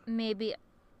up maybe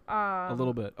a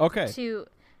little bit. Okay. To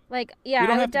like yeah, We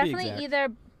don't I have would to be definitely exact. either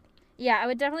yeah, I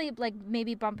would definitely like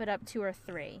maybe bump it up 2 or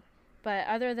 3. But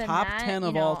other than Top that, 10 you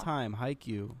of know, all time,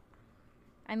 Haikyuu.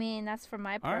 I mean, that's for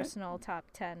my All right. personal top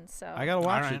 10, so I gotta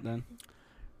watch Alright. it then.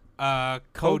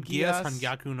 Code Geass, Geass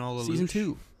Hangyaku no Lelouch. Season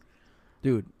 2.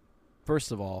 Dude,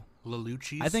 first of all,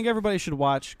 Lelouchis. I think everybody should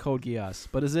watch Code Geass.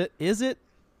 But is it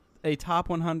a top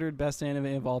 100 best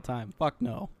anime of all time? Fuck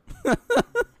no.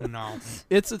 No.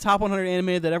 It's a top 100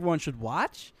 anime that everyone should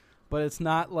watch, but it's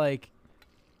not like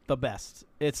the best.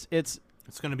 It's It's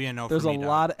gonna be a no. there's for a me, dog.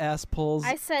 lot of ass pulls.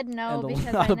 I said no and a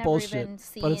because lot I of never bullshit, even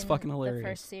seen but it's fucking the hilarious.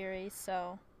 first series,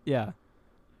 so Yeah.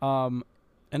 And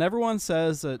everyone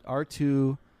says that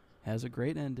R2 has a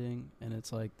great ending, and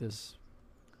it's like this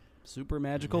super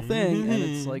magical thing, and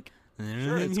it's like,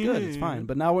 sure, it's good, it's fine.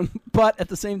 But at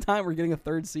the same time, we're getting a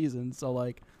third season, so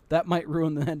like that might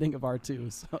ruin the ending of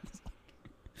R2. So it's like,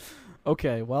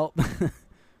 okay, well,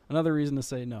 another reason to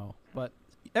say no. But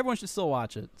everyone should still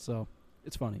watch it, so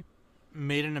it's funny.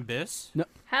 Made in Abyss. No,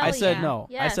 hell I said yeah. no.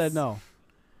 Yes. I said no.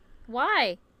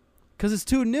 Why? Because it's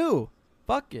too new.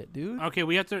 Fuck it, dude. Okay,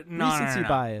 we have to. No, Recency no.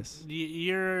 bias.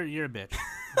 You're a bitch.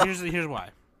 Here's why.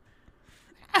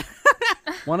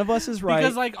 One of us is right,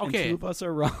 Because, like, and okay. two of us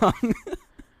are wrong.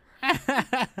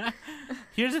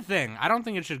 Here's the thing. I don't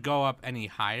think it should go up any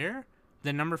higher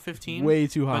than number 15. Way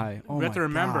too but high. Oh you have my to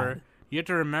remember. God. You have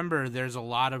to remember. There's a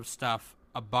lot of stuff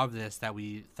above this that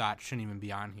we thought shouldn't even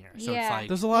be on here. So Yeah. it's like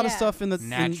There's a lot of Yeah. stuff in the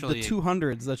Naturally-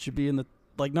 200s that should be in the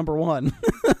like number 1.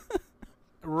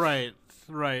 right.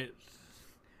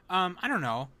 I don't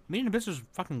know. Made in Abyss was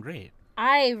fucking great.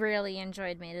 I really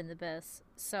enjoyed Made in the Abyss.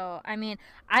 So I mean,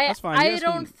 I That's fine. You I guys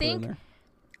can don't put it in think there.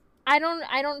 I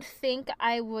don't think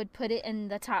I would put it in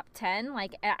the top 10.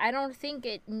 Like I don't think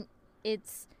it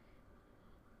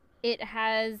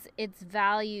has its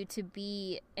value to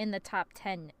be in the top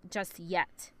 10 just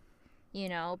yet. You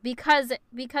know, because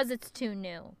it's too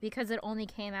new. Because it only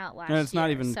came out last year. And it's not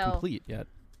even so, complete yet.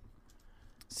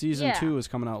 Season Yeah. 2 is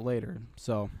coming out later,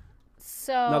 so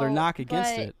So another knock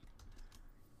against but- it.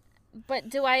 But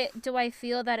do I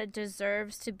feel that it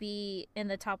deserves to be in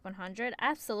the top 100?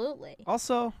 Absolutely.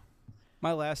 Also,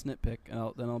 my last nitpick,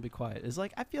 and then I'll be quiet, is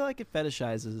like I feel like it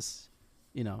fetishizes,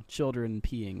 children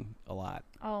peeing a lot.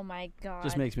 Oh my god.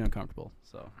 Just makes me uncomfortable.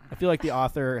 So I feel like the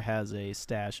author has a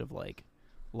stash of like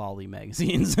lolly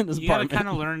magazines in his You gotta apartment. kind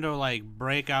of learn to like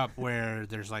break up where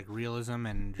there's like realism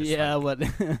and just yeah, like, but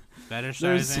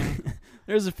fetishizing.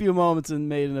 there's a few moments in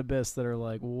Made in Abyss that are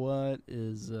like, what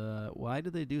is why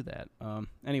did they do that?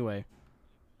 Anyway,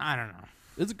 I don't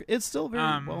know. it's still a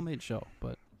very well made show,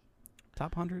 but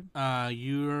top 100.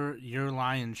 You're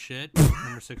lying shit.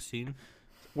 Number 16.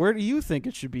 Where do you think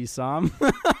it should be, Sam?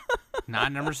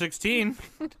 Not number 16.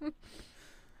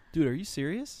 Dude, are you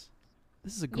serious?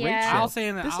 This is a great Yeah. show. I'll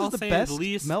say this I'll is the say best at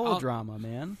least melodrama,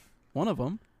 man. One of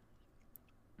them.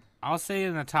 I'll say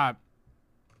in the top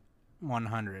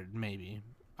 100 maybe.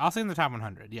 I'll say in the top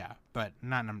 100, yeah, but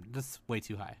not number. This is way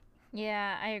too high.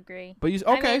 Yeah, I agree. But you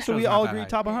I okay? mean- So we Show's all not that agree high.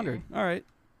 top 100. All right.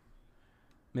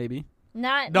 Maybe.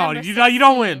 Not No, number you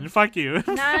don't 16. win. Fuck you.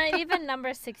 Not even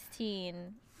number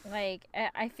 16. Like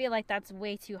I feel like that's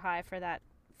way too high for that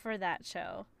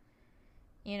show.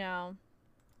 You know.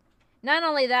 Not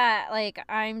only that, like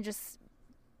I'm just,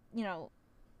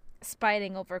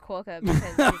 spiting over Quokka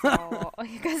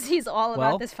because he's all Well,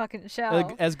 about this fucking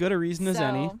show. As good a reason as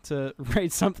any to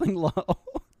rate something low.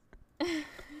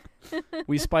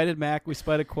 We spited Mac. We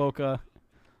spited Quokka.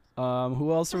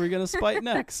 Who else are we gonna spite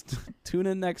next? Tune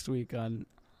in next week on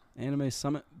Anime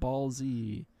Summit Ball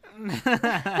Z.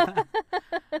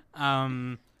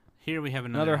 Here we have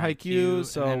Another Haikyuu.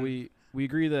 So and then, we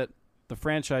agree that the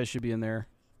franchise should be in there.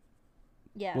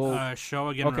 Yes. Well,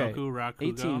 Showa okay. Genroku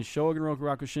Rakugo. 18, Showa Genroku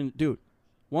Rakushin. Dude,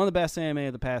 one of the best anime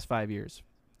of the past 5 years.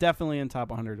 Definitely in top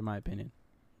 100 in my opinion.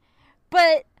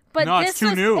 but No, this it's too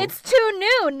was, new. It's too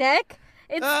new, Nick.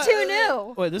 It's too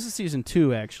new. Wait, this is season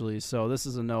 2 actually, so this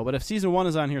is a no. But if season 1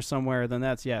 is on here somewhere, then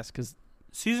that's yes. Because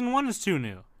Season 1 is too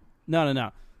new.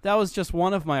 no. That was just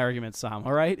one of my arguments, Sam.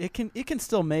 All right, it can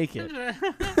still make it.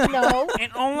 No.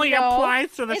 It only No,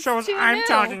 applies to the it's shows too I'm new.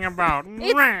 talking about.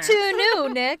 It's too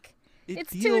new, Nick. It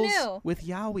It's too deals new. with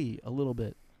yaoi a little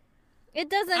bit. It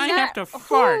doesn't I matter. have to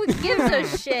fart. Who gives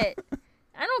a shit?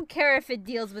 I don't care if it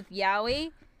deals with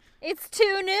yaoi. It's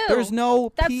too new. There's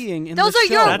no That's- peeing in Those the are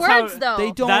show. your That's how- words, though.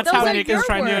 They don't. That's Those how are Nick your is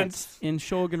trying words. in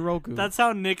Shogun Roku. That's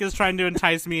how Nick is trying to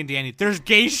entice me and Danny. There's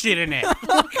gay shit in it.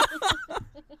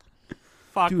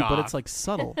 Fuck Dude, off. but it's like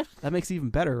subtle. That makes it even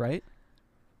better, right?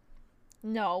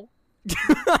 No.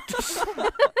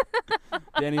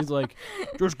 Danny's like,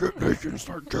 just get naked and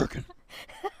start jerking.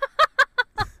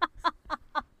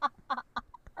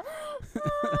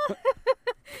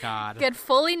 God. Get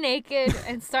fully naked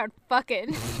and start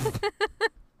fucking.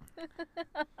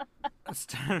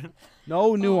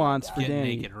 No nuance for Get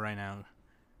Danny. naked right now.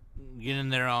 Get in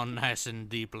there all nice and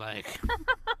deep like.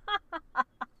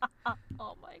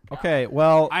 Oh my god. Okay,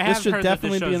 well, I this have should heard that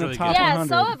this definitely be show's in the really top good. Yeah, 100.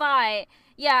 so have I.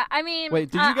 Yeah, I mean.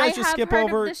 Wait, did you I guys just have skip heard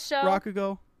over of this show.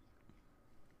 Rakugo?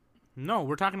 No,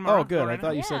 we're talking about. Oh, Rakugo good. I right thought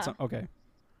now. you said Yeah. something. Okay.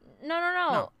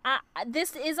 No.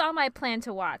 This is on my plan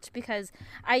to watch because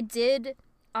I did.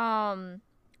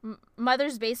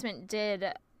 Mother's Basement did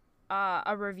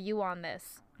a review on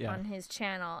this Yeah. on his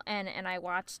channel, and I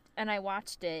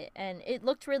watched it, and it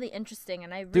looked really interesting,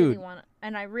 and I Dude.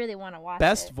 really want to watch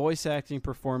Best it. voice acting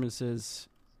performances,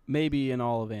 maybe in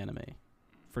all of anime,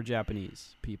 for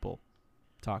Japanese people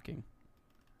talking.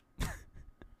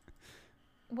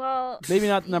 Well, Maybe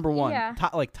not number one. Yeah.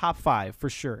 Top 5 for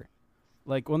sure.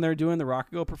 Like when they're doing the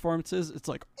Rakugo performances, it's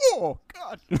like, oh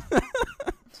god.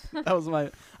 That was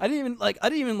my. I didn't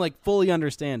even fully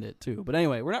understand it too. But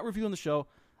anyway, we're not reviewing the show.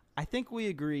 I think we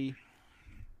agree.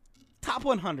 Top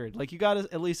 100. Like you got to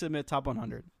at least admit top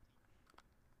 100.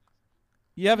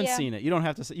 You haven't Yeah. seen it. You don't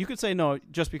have to say. You could say no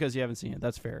just because you haven't seen it.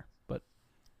 That's fair. But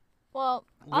Well,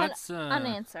 Let's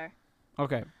unanswer.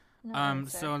 okay. No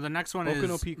answer. So the next one Boku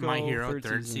no is Pico, My Hero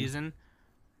third season.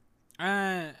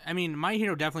 I mean, My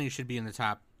Hero definitely should be in the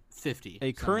top 50.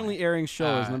 A currently airing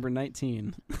show is Uh, number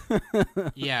 19.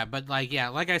 Yeah, but like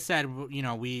I said,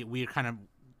 we're kind of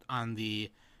on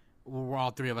the. We're all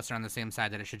three of us are on the same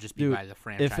side that it should just be Dude, by the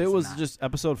franchise. If it was and just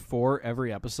episode 4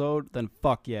 every episode, then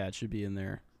fuck yeah, it should be in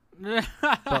there. not.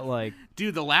 But like,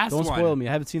 Dude, the last don't one. spoil me.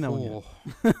 I haven't seen that one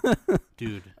yet. Oh.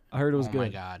 Dude, I heard it was oh good. my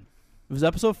god. It was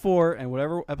episode 4, and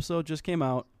whatever episode just came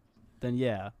out, then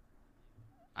yeah.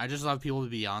 I just love people to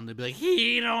be on. They'd be like,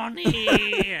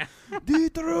 Hironi!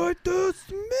 Detroit to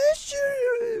smash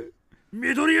you!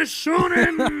 Midoriya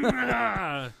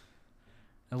Shonen!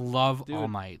 I love Dude. All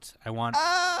Might. I want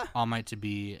All Might to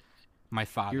be my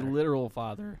father. Your literal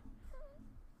father.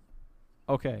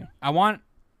 Okay. I want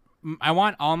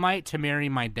All Might to marry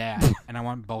my dad, and I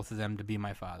want both of them to be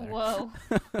my father. Whoa.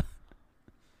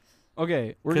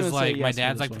 Okay, we're gonna Because say like my yes for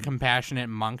dad's this like one. the compassionate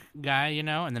monk guy, you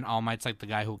know, and then All Might's like the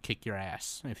guy who'll kick your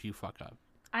ass if you fuck up.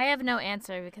 I have no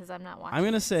answer because I'm not watching. I'm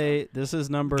gonna it, so- say this is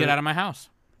number. Get out of my house.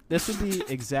 This would be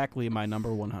exactly my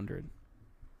number 100,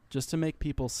 just to make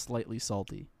people slightly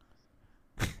salty.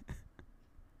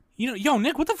 You know, yo,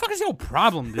 Nick, what the fuck is your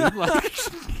problem, dude? Like,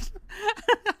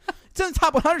 It's in the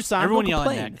top 100, Sam. Everyone Don't yell at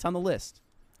complain. Nick. It's on the list.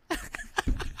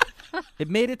 It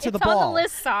made it to it's the ball. on the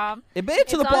list, Sam. It made it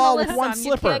to It's the on ball list, with one Sam.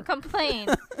 slipper. You can't complain.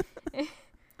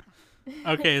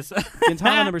 okay, so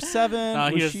Gintama number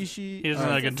 7. here's Mushishi. here's all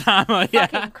another right. Gintama. Yeah.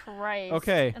 Fucking Christ.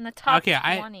 Okay. In the top Okay,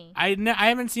 20. I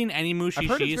haven't seen any I've heard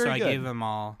Mushishi, it's so very I good. gave them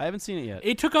all. I haven't seen it yet.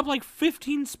 It took up like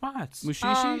 15 spots.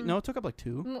 Mushishi? No, it took up like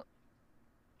 2.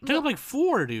 It took up like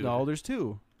 4, dude. No, there's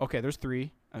 2. Okay, there's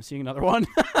 3. I'm seeing another one.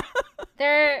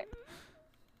 They're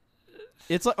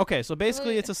It's like, okay, so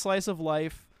basically it's a slice of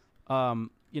life.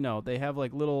 You know, they have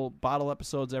like little bottle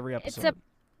episodes every episode.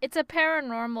 it's a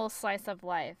paranormal slice of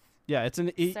life. Yeah, it's an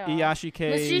So, Iyashike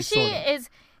Mushishi sorta. is,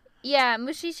 yeah,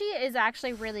 Mushishi is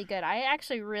actually really good. I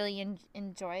actually really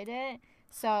enjoyed it.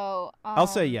 So I'll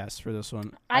say yes for this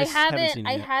one. I haven't seen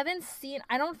it yet. haven't seen.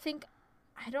 I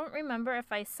don't remember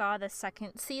if I saw the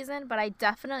second season, but I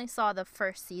definitely saw the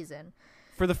first season.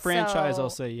 For the franchise, I'll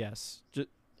So- say yes.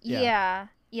 Yeah.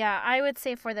 I would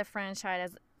say for the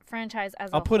franchise as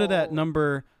I'll a put it at whole.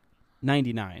 number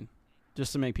 99,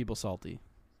 just to make people salty.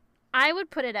 I would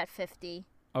put it at 50.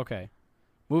 Okay,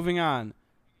 moving on.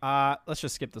 Let's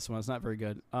just skip this one. It's not very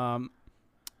good. What?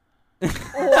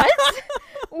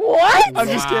 What? I'm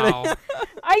just kidding. Wow.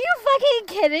 Are you fucking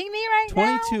kidding me right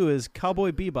now? 22 is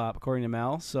Cowboy Bebop, according to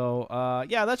Mel. So,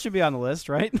 yeah, that should be on the list,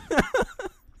 right?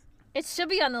 It should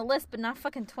be on the list, but not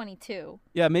fucking 22.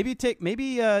 Yeah, maybe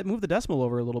move the decimal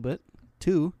over a little bit.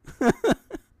 2.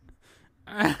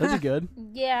 That'd be good.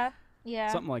 Yeah.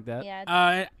 Yeah. Something like that.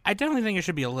 Yeah. I definitely think it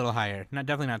should be a little higher.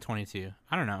 Definitely not 22.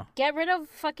 I don't know. Get rid of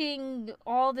fucking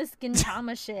all this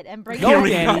Gintama shit and bring No, that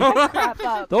Danny. crap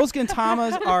up. Those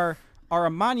Gintamas are a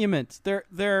monument.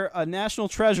 They're a national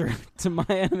treasure to my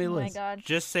anime Oh my list. god.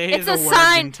 Just say It's the a word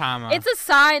sign. Gintama. It's a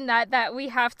sign that we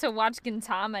have to watch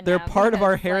Gintama They're now. part of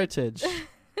our because, like, heritage.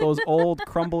 Those old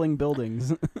crumbling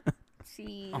buildings.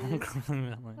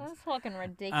 Jeez. That's fucking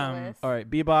ridiculous. All right,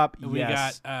 Bebop. we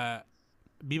yes. got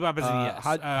Bebop is a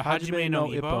yes. Hajime no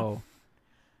Ippo.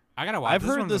 I gotta watch. I've this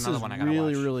heard one's this another is one I gotta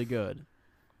really, watch. really good.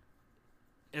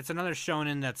 It's another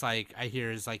shonen that's like I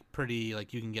hear is like pretty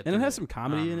like you can get. And it through has some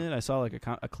comedy in it. I saw like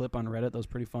a clip on Reddit that was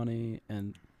pretty funny.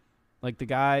 And like the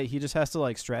guy, he just has to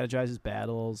like strategize his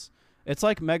battles. It's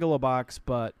like Megalobox,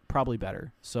 but probably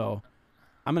better. So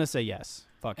I'm gonna say yes.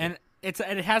 Fuck And it.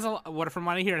 it has from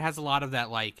what I hear, it has a lot of that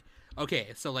like. Okay,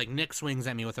 so like Nick swings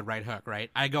at me with a right hook,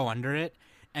 right? I go under it,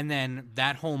 and then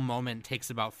that whole moment takes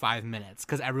about 5 minutes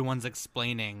because everyone's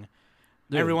explaining.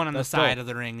 Dude, everyone on the that's side dope. of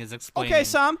the ring is explaining. Okay,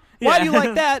 Sam. Why do you Yeah.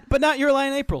 like that, but not Your Lie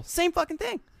in April? Same fucking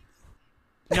thing.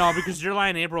 No, because Your Lie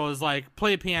in April is like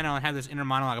play a piano and have this inner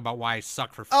monologue about why I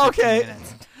suck for 15 Okay.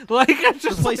 minutes. Like it's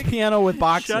just Replace like, piano with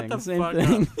boxing. shut the Same fuck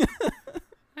thing.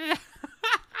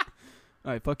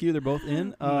 All right, fuck you. They're both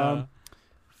in. no.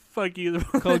 Fuck you.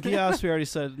 Code Geass, we already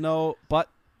said no, but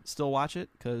still watch it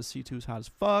because C2 is hot as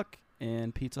fuck.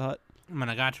 And Pizza Hut.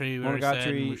 Monogatari, we already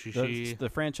said. Monogatari, Mushishi. the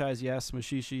franchise, yes.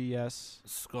 Mushishi, yes.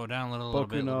 Let's go down a little Boku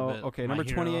bit. no. Little bit. Okay, My number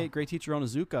Hero. 28, Great Teacher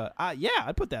Onizuka. Yeah,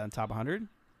 I'd put that in top 100.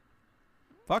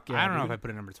 Fuck yeah. I don't know if dude. I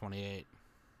put it number 28.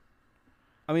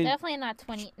 I mean, Definitely not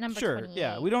number sure, 28.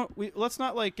 yeah. Let's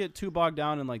not like get too bogged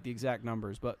down in like the exact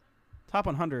numbers, but top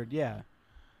 100, yeah.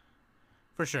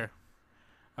 For sure.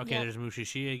 Okay, Yep. there's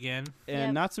Mushishi again.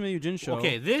 And Yep. Natsume Yujinsho.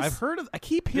 Okay, this- I've heard of. I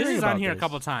keep hearing This is about on here this. a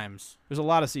couple times. There's a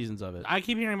lot of seasons of it. I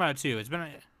keep hearing about it too. It's been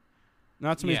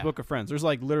Natsume's yeah. Book of Friends. There's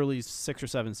like literally 6 or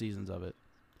 7 seasons of it.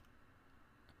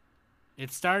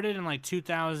 it started in like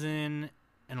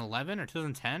 2011 or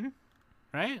 2010,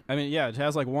 right? I mean, yeah, it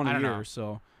has like one I a don't year. know.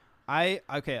 So, I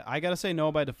gotta say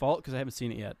no by default because I haven't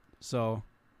seen it yet. So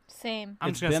Same. I'm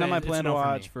it's just gonna been on say my it's a plan to no for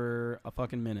watch me. for a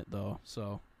fucking minute though.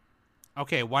 So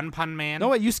Okay, One Punch Man. no,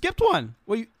 wait, you skipped one.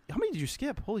 Wait, how many did you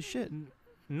skip? Holy shit!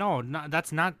 No,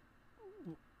 that's not.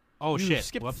 Oh You shit!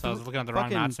 skipped Whoops, I was looking at the wrong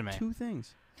fucking Natsume. 2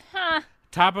 things. Huh.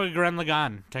 Top of Gurren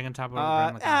Lagann. Taking Top of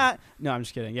Gurren Lagann. No, I'm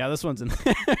just kidding. Yeah, this one's in.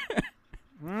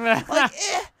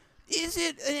 Is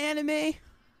it an anime?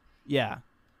 Yeah.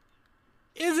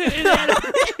 Is it an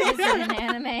anime? Is it an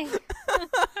anime?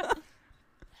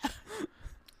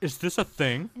 Is this a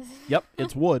thing? Yep,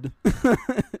 it's wood.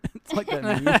 It's like that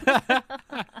meme.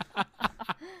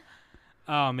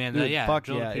 Oh man, Dude, yeah. fuck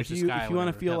Drill to yeah. Pierce If the you Sky, want to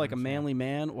whatever, feel like a Kevin's manly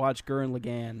man, watch Gurren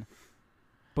Lagann.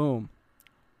 Boom.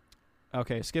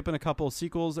 Okay, skipping a couple of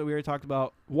sequels that we already talked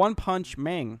about. One Punch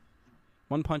Man.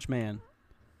 One Punch Man.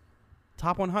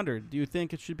 Top 100. Do you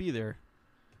think it should be there?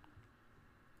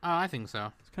 Oh, I think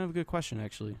so. It's kind of a good question,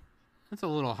 actually. That's a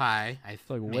little high. It's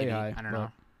like way maybe. high. I don't but-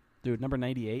 know. Dude, number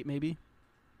 98, maybe?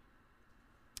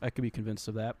 I could be convinced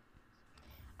of that.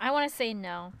 I want to say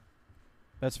no.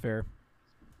 That's fair.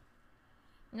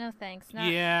 No thanks.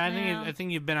 Not, Yeah, no. I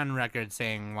think you've been on record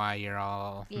saying why you're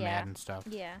all Yeah. mad and stuff.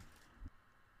 Yeah.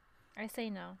 I say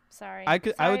no. Sorry. I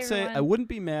would Sorry, say I everyone. wouldn't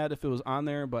be mad if it was on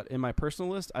there, but in my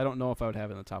personal list, I don't know if I would have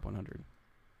it in the top 100.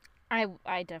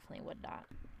 I definitely would not.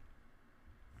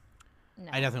 No.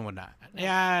 I definitely would not. No.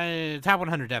 Yeah, top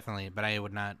 100 definitely, but I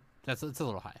would not. It's a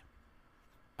little high.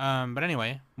 But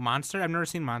anyway, Monster. I've never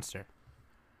seen Monster.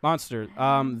 Monster.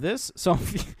 This so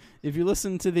if you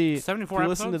listen to the 74 if you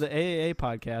listen to episodes? the AAA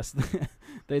podcast,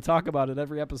 they talk about it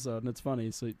every episode, and it's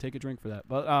funny. So take a drink for that.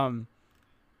 But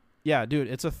yeah, dude,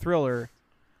 it's a thriller,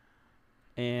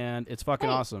 and it's fucking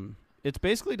Hey. awesome. It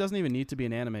basically doesn't even need to be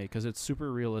an anime because it's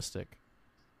super realistic.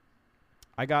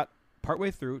 I got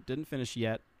partway through, didn't finish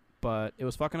yet, but it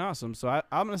was fucking awesome. So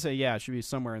I'm gonna say yeah, it should be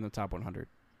somewhere in the top 100.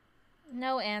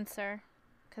 No answer,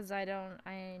 because I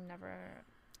never.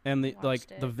 And the Watched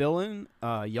the it. villain,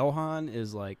 Johan,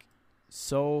 is like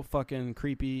so fucking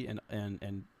creepy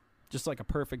and just like a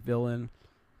perfect villain.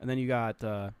 And then you got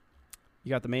the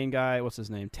main guy, what's his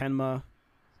name? Tenma.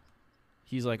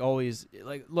 He's like always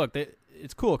like look,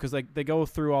 it's cool because like they go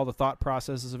through all the thought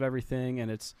processes of everything, and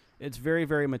it's very,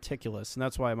 very meticulous, and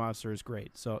that's why Monster is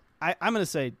great. So I'm gonna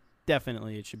say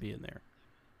definitely it should be in there.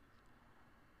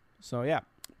 So yeah,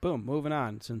 boom, moving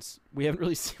on. Since we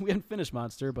haven't finished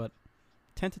Monster, but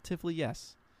tentatively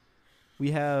yes,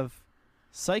 we have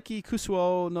Saiki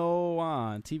Kusuo no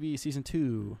Wan TV season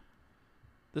 2.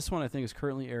 This one I think is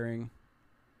currently airing.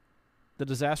 The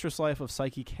Disastrous Life of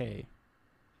Saiki K.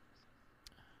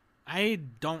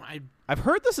 I've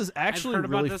heard this is actually heard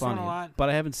about really this one funny, a lot. but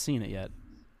I haven't seen it yet.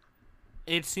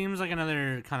 It seems like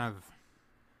another kind of,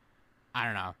 I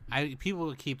don't know.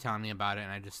 People keep telling me about it,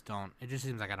 and I just don't. It just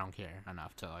seems like I don't care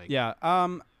enough to like. Yeah.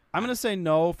 I'm gonna say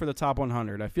no for the top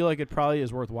 100. I feel like it probably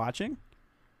is worth watching,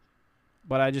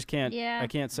 but I just can't. Yeah. I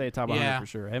can't say top 100 Yeah. for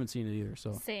sure. I haven't seen it either.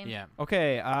 So Same. Yeah.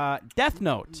 okay. Death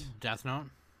Note. Death Note.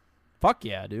 Fuck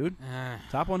yeah, dude. Uh,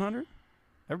 Top 100.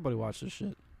 Everybody watch this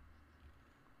shit.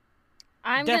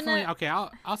 I'm definitely gonna okay.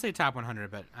 I'll say top 100,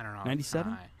 but I don't know.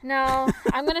 97? no.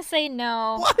 I'm gonna say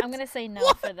no. What? I'm gonna say no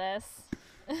What? for this.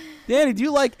 Danny, do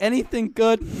you like anything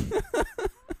good?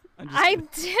 I'm just I kidding.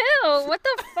 do. What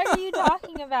the fuck are you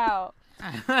talking about?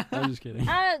 I'm just kidding.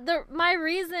 My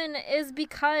reason is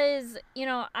because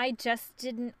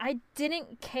I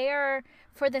didn't care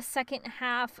for the second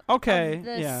half Okay, of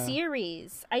the yeah.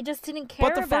 series. I just didn't care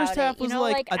But the about first half it. was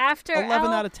like a after 11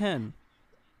 L, out of 10.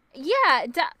 yeah.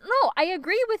 No, I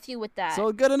agree with you with that.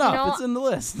 So good enough. know, It's in the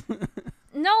list.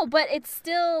 No, but it's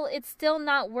still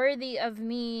not worthy of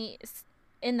me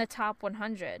in the top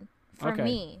 100 for Okay.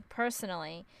 me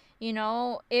personally.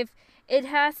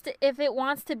 If it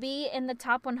wants to be in the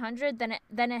top 100,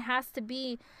 then it has to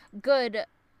be good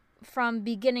from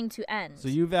beginning to end. So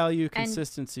you value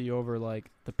consistency over like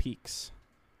the peaks.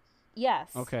 Yes.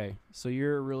 Okay. So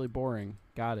you're really boring.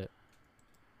 Got it.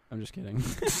 I'm just kidding.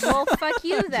 Well, fuck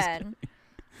you then.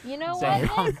 You know Sorry.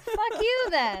 what? Nick? Fuck you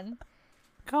then.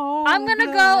 I'm gonna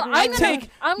go. I I'm take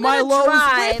gonna my lows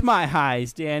drive. with my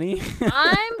highs, Danny.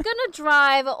 I'm gonna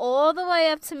drive all the way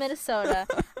up to Minnesota.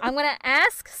 I'm gonna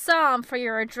ask Sam for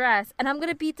your address, and I'm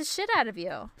gonna beat the shit out of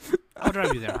you. I'll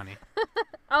drive you there, honey.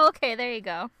 Oh, okay, there you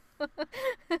go.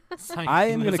 It's like- I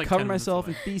am it's going to like cover 10 minutes myself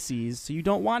in away. feces, so you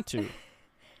don't want to.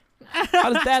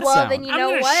 How does that Well, sound? then you I'm know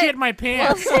gonna what? shit my Well,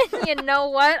 pants. then you know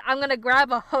what? I'm gonna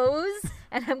grab a hose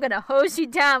and I'm gonna hose you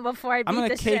down before I beat I'm going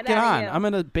the to shit cake it out on. of you. I'm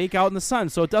going to bake out in the sun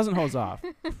so it doesn't hose off.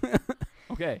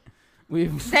 Okay.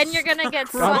 We've Then you're gonna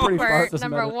get Gone pretty far sunburned, with this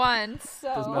number one. this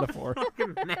So metaphor.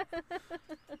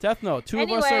 Death Note. Two of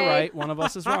us are Anyway. right. One of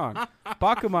us is wrong.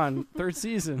 Bakuman, third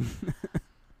season.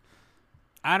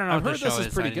 I don't know I've what heard the this show is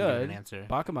is. pretty so I didn't give good. an answer.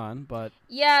 Bakuman, but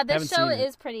yeah, this Haven't show seen it.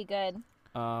 is pretty good.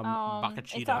 It's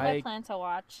Bakachita. on my I- plan to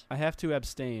watch. I have to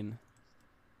abstain.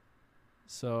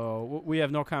 So we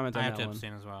have no comment on I have that to one.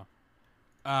 abstain as well.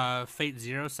 Fate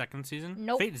Zero second season.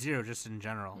 Nope. Fate Zero just in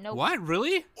general. Nope. What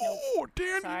really? Oh,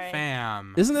 Danny. Sorry.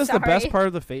 Fam. Isn't this the best Sorry. part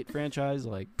of the Fate franchise?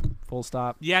 Like, full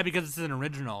stop. Yeah, because it's an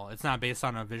original. It's not based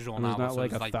on a visual And there's novel, not so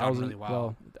like it's a like done thousand. really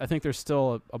well. I think there's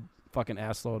still a fucking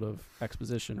assload of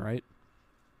exposition, right?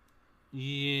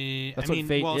 Yeah, That's I what mean,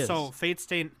 Fate well, is. so Fate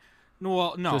Stay. No,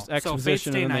 well, no. Just So Fate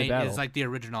exposition Stay and then they Night battle. is like the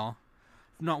original.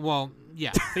 No, well,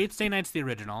 yeah. Fate Stay Night's the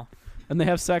original. And they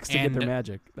have sex to get their And-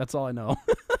 magic. That's all I know.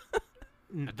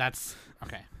 That's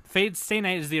okay. Fate Stay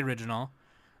Night is the original,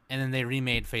 and then they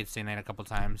remade Fate Stay Night a couple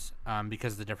times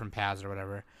because of the different paths or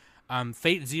whatever.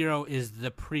 Fate Zero is the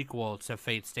prequel to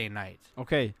Fate Stay Night.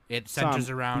 Okay. It centers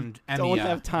Sam, around we don't Emiya.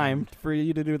 have time for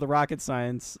you to do the rocket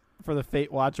science for the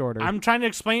Fate watch order. I'm trying to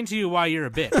explain to you why you're a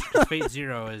bitch. 'Cause Fate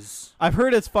Zero is. I've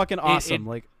heard it's fucking awesome.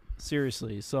 Like,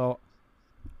 seriously. So,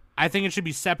 I think it should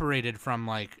be separated from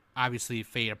like obviously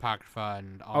Fate Apocrypha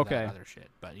and all Okay. that other shit.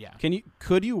 But yeah,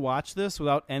 could you watch this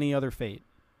without any other Fate?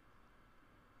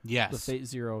 yes, The Fate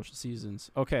Zero seasons.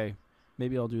 Okay.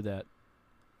 Maybe I'll do that.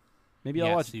 Maybe I'll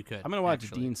yes, watch. you could. I'm gonna watch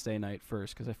actually. Dean Stay Night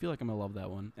first because I feel like I'm gonna love that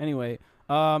one. Anyway,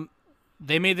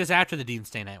 They made this after the Dean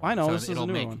Stay Night one. I know so this is a it'll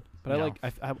new make, one, but you I know.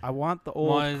 like. I want the old.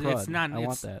 Well, crud. it's not. I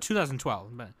want It's that.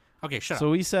 2012. But okay, shut So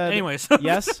up. we said Anyways,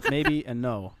 yes, maybe, and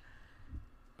no.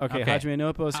 Okay, Okay. Hajime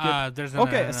no Ippo skip. there's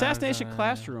Okay, Assassination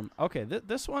Classroom. Okay,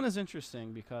 this one is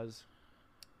interesting because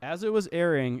as it was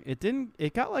airing,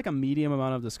 it got like a medium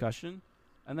amount of discussion,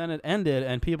 and then it ended,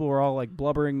 and people were all like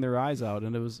blubbering their eyes out,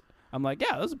 and I'm like,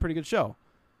 yeah, this is a pretty good show.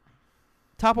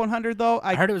 Top 100 though,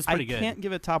 I heard it was pretty good. I can't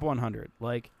give it top 100.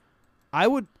 Like,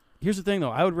 here's the thing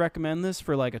though, I would recommend this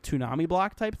for like a Toonami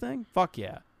block type thing. Fuck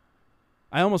yeah.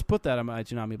 I almost put that on my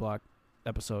Toonami block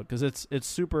episode because it's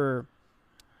super.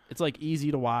 It's like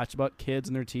easy to watch about kids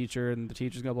and their teacher, and the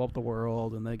teacher's gonna blow up the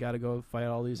world, and they got to go fight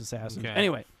all these assassins. Okay.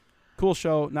 Anyway, cool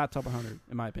show, not top 100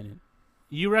 in my opinion.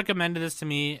 You recommended this to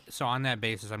me, so on that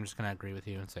basis, I'm just gonna agree with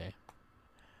you and say,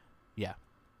 yeah.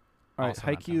 All right,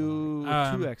 Also not Haikyuu,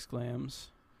 that one. 2 exclams.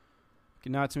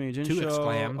 Natsume Jinsho. 2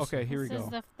 exclams. Okay, here we go.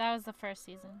 That was the first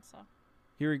season, so.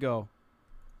 Here we go.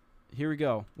 Here we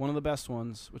go. One of the best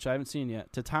ones, which I haven't seen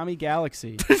yet. Tatami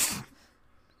Galaxy.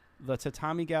 The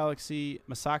Tatami Galaxy,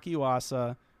 Masaki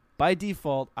Yuasa. By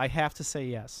default, I have to say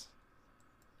yes.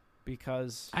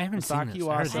 Because I haven't seen Masaki this.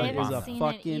 I heard it's I Yuasa really is haven't a bomb. seen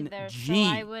fucking it either, G.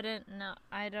 so I wouldn't know.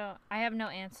 I have no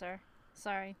answer.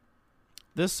 Sorry.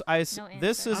 This No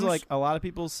this answer. is I'm like a lot of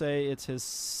people say it's his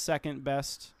second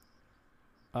best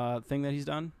thing that he's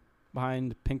done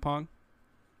behind Ping Pong,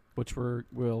 which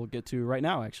we'll get to right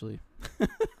now actually.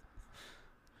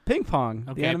 Ping Pong,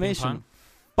 Okay, the animation. Ping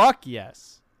Fuck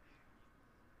yes.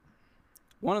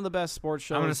 One of the best sports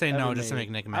shows. I'm gonna say ever no just to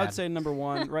made. make Nick I mad. would say number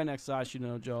 1, right next to Ashi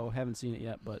no Joe. Haven't seen it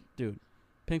yet, but dude,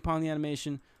 Ping Pong the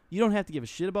animation. You don't have to give a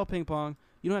shit about ping pong.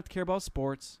 You don't have to care about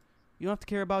sports. You don't have to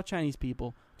care about Chinese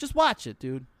people. Just watch it,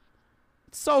 dude.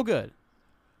 It's so good.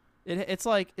 It's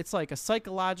like a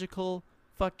psychological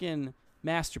fucking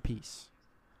masterpiece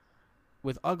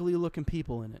with ugly looking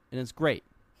people in it, and it's great.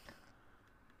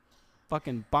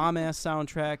 Fucking bomb ass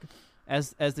soundtrack,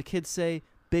 as the kids say,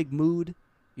 big mood.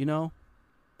 You know,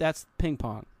 that's Ping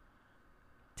Pong.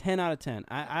 10 out of 10.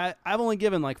 I've only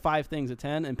given like 5 things a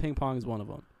 10, and Ping Pong is one of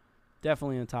them.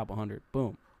 Definitely in the top 100.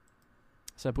 Boom.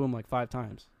 Said boom like 5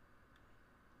 times.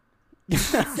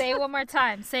 Say it one more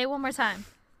time. Say it one more time.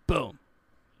 Boom.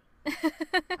 Okay.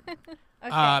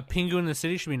 Pingu in the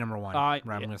City should be number 1. I'm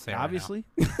Yeah, gonna say obviously.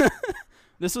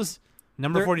 This was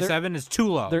number there- 47 is too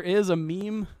low. there is a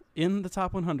meme in the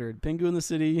top 100. Pingu in the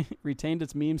City retained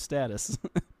its meme status.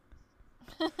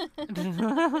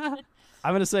 I'm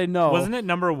gonna say no. Wasn't it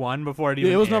number 1 before it Yeah,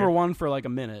 even it was aired? number 1 for like a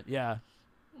minute. Yeah.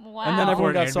 Wow. and then Before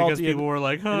everyone it got aired because salty people were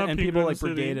like, huh, and Pingu people in like the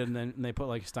City. brigaded, and then they put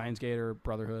like Steins Gate or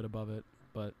Brotherhood above it.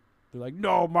 But they're like,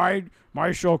 no, my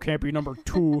show can't be number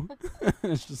 2.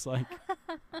 It's just like,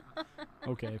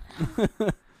 okay.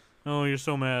 Oh, you're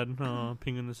so mad. Oh,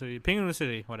 Pingu in the City. Pingu in the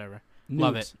City. Whatever.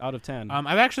 Love Newt it. Out of 10.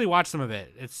 I've actually watched some of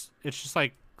it. It's just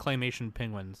like claymation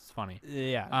penguins. It's funny.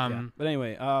 Yeah. Um, But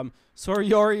anyway,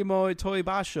 Soriyori Moi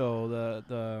Toibasho,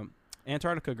 the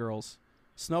Antarctica girls,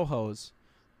 Snow Hose.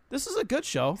 This is a good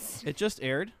show. It just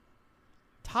aired.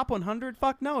 Top 100?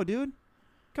 Fuck no, dude.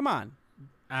 Come on.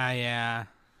 Yeah.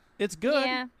 It's good.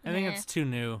 Yeah. I think yeah. it's too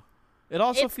new. It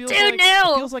also It's feels too like new.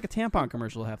 it feels like a tampon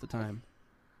commercial half the time.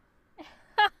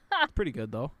 It's pretty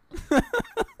good though.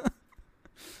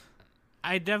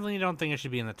 I definitely don't think it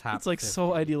should be in the top. It's like 50.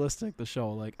 so idealistic. The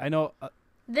show, like I know.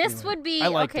 This Anyway, would be I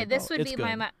liked okay. it, This though. would It's be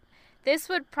good. this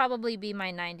would probably be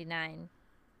my 99.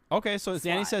 Okay, so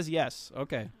Danny Slot. says yes.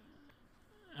 Okay,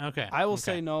 Okay. I will okay.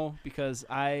 say no because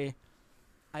I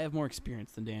have more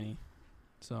experience than Danny.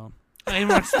 So I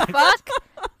watched- Fuck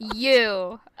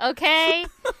you. Okay.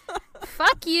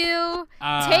 Fuck you.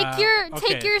 Take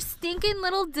okay. your stinking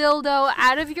little dildo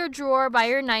out of your drawer by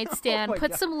your nightstand. my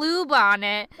Put God. some lube on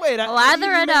it. wait, Lather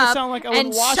you it make it up sound like I and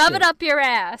wouldn't wash shove it up your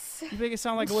ass. You make it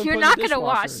sound like I wouldn't You're put not it in the gonna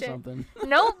dishwasher wash or it. something.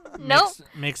 Nope. Nope.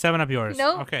 Make 7 up yours.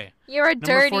 Nope. Okay. You're a Number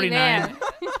dirty 49. man.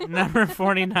 Number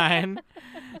 49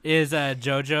 is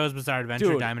JoJo's Bizarre Adventure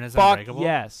Dude, Diamond is fuck Unbreakable.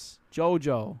 yes,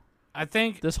 JoJo. I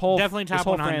think This whole definitely top this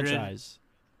whole 100. franchise.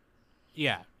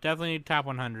 Yeah, definitely top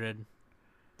 100.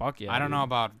 Fuck yeah. I don't dude. know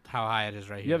about how high it is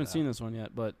right here. You haven't though. seen this one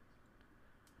yet, but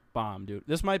bomb, dude.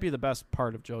 This might be the best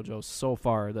part of JoJo so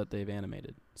far that they've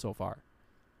animated so far.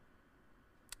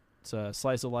 It's a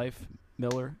slice of life,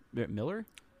 Miller,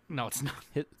 No, it's not.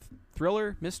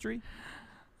 thriller, mystery.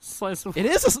 Slice of It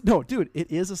is no, dude. It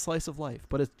is a slice of life,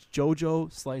 but it's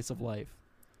JoJo slice of life.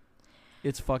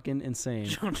 It's fucking insane.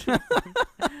 I'm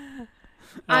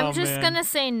Oh, just man. gonna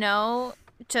say no,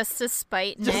 just to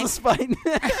spite Just Nick. a spite.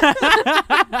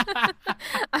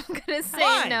 I'm gonna say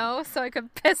Why? no so I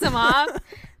could piss him off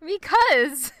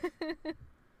because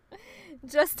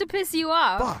just to piss you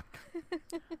off. Fuck.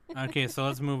 Okay, so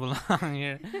let's move along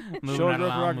here. Moving Shoujo right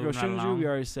along. Rakugo Moving right Shinju. along. We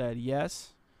already said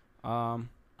yes.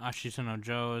 Ashita no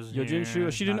Joe's. Yojin here.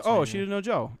 Shu. Not saying She didn't know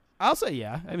Joe. I'll say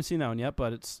yeah. I haven't seen that one yet,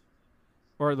 but it's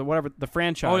or the whatever the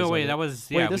franchise. Oh, of wait, it. that was.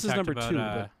 Wait, Yeah, this we is talked number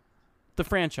about, 2. The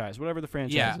franchise, whatever the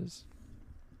franchise Yeah. is.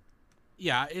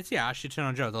 Yeah, it's Ashita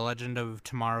no Joe, the Legend of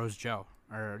Tomorrow's Joe.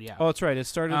 Or yeah. Oh, that's right. It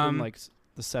started in Um, like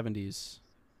the 70s.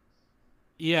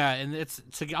 Yeah, and it's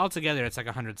altogether it's like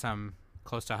 100 some,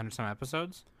 close to 100 some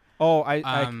episodes, Oh,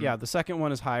 yeah. The second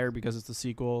one is higher because it's the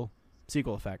sequel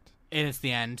effect. and it's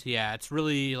the end. Yeah, it's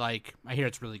really like I hear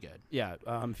it's really good. Yeah.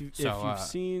 If So, you've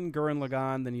seen Gurren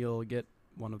Lagann, then you'll get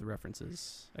one of the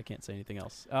references. I can't say anything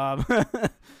else.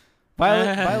 Violet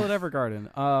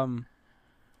Evergarden.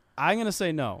 I'm gonna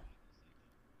say no,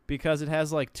 because it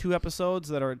has like 2 episodes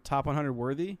that are top 100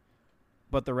 worthy,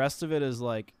 but the rest of it is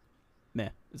like, meh,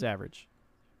 it's average.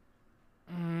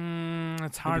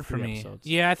 It's hard for 3 me. episodes.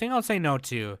 Yeah, I think I'll say no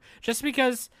too. Just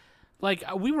because, like,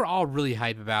 we were all really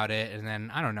hype about it, and then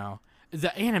I don't know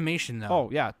the animation though. Oh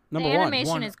yeah, number the one.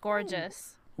 animation is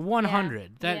gorgeous.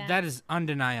 100. Yeah. That is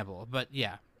undeniable. But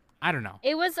yeah, I don't know.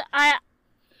 It was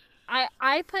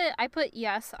I put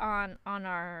yes on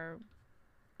our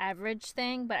average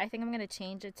thing, but I think I'm gonna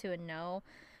change it to a no,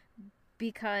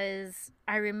 because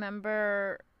I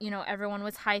remember, everyone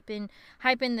was hyping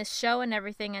this show and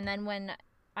everything, and then when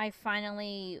I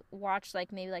finally watched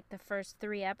maybe the first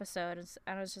 3 episodes,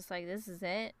 I was just like, this is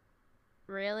it?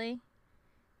 Really?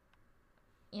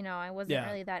 I wasn't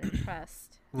really that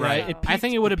impressed. Right. So- I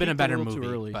think it would have been a peaked better little movie.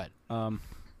 too early. But Um,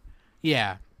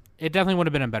 yeah, it definitely would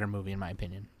have been a better movie in my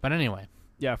opinion. But anyway.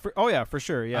 yeah, for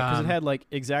sure. Yeah, because Um, it had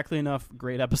exactly enough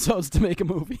great episodes to make a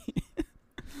movie.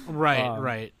 Right.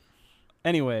 Right.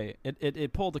 Anyway,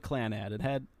 it pulled a Clan ad. It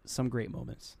had some great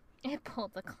moments. It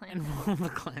pulled the clan.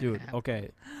 Dude, okay.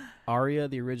 Arya,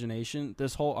 the origination,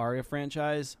 this whole Arya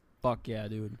franchise, fuck yeah,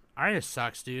 dude. Arya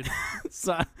sucks, dude.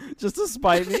 Just to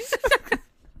spite me.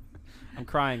 I'm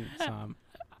crying, Sam.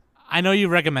 I know you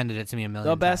recommended it to me a million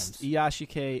The best times.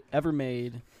 Iyashikei ever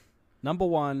made. Number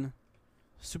 1,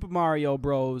 Super Mario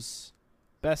Bros.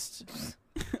 Best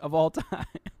of all time.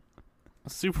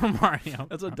 Super Mario.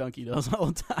 That's what Donkey does all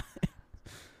the time.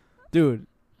 Dude.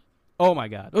 Oh my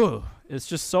god. Ooh. It's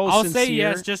just so I'll sincere say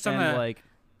yes just on and the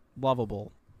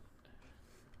lovable.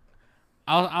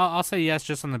 I'll say yes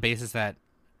just on the basis that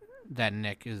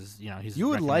Nick is, he's You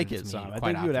would like recommended it, to me Sam. I quite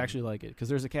think you would often. actually like it because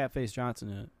there's a Catface Johnson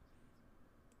in it.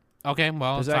 Okay,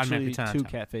 well, There's it's automatically actually 10 out 2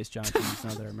 of 10. Catface Johnsons now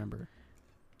that I remember.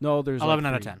 No, there's 11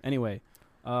 out of 3. 10. Anyway,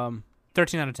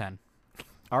 13 out of 10.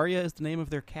 Arya is the name of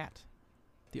their cat.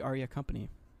 The Arya Company.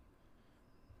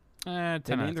 10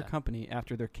 They out named of their 10. company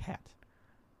after their cat.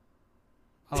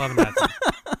 11 out of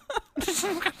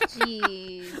 10.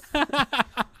 Jeez.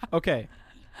 Okay.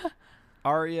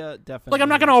 Arya definitely. Like, I'm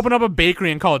not going to open up a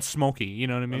bakery and call it Smoky, you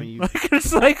know what I mean? mean, you- Like,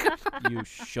 it's like, You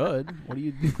should. What do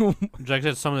you do? would you like to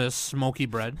have some of this smoky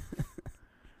bread?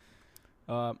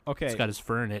 Okay. It's got his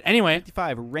fur in it. Anyway.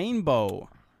 55, Rainbow.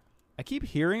 I keep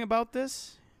hearing about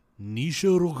this. This is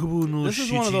This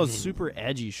is one of those super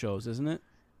edgy shows, isn't it?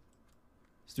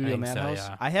 Studio think so, Madhouse.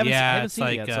 yeah. I haven't Yeah, it's seen it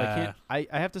like, yet, so I can't.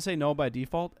 I have to say no by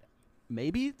default.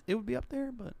 Maybe it would be up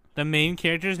there, but The main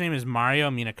character's name is Mario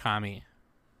Minakami.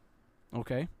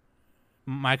 okay.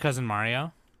 My cousin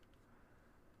Mario.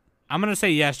 I'm going to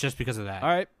say yes just because of that. All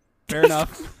right, fair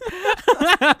enough.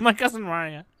 My cousin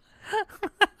Mario.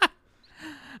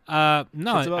 No,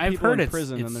 It's about I've people heard in it's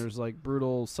prison it's- and there's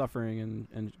brutal suffering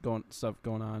and stuff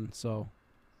going on. So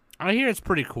I hear it's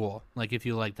pretty cool. Like if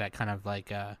you like that kind of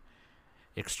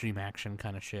extreme action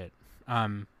kind of shit.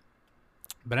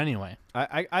 But anyway,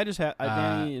 I just have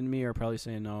Danny and me are probably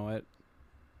saying no. I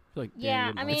feel like Danny Yeah,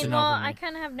 wouldn't I like It's mean, a it. no well, for me. I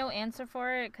kind of have no answer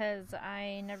for it because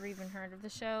I never even heard of the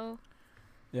show.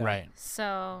 Yeah. right.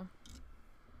 So,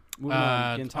 Moving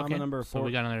on. Gintama okay, number 4. So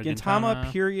we got another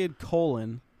Gintama period :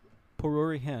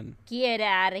 Poruri Hen. get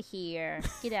out of here.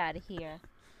 Get out of here.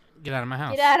 Get out of my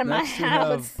house. Get out of my Next we have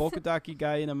house. Bokudaki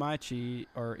Gai Inamachi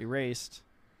or Erased.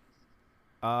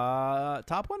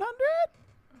 Top 100?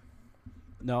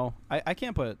 No, I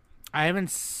can't put it. I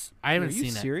haven't Are you seen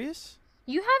it. serious?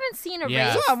 You haven't seen a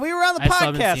Yeah. race? Tom, we were on the I still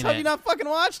haven't podcast. seen How have it. you not fucking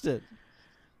watched it?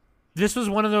 This was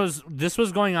one of those. This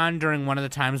was going on during one of the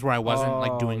times where I wasn't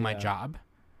Oh, doing my yeah. job.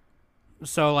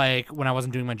 So when I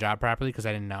wasn't doing my job properly because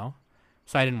I didn't know,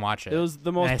 so I didn't watch it. It was the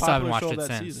And most I still haven't popular watched show it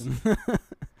that since. season.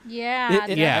 Yeah,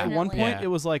 Yeah. At one definitely. point, Yeah. it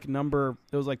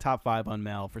was top 5 on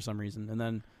Mal for some reason, and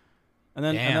then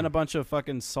Damn. a bunch of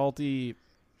fucking salty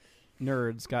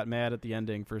nerds got mad at the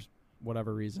ending for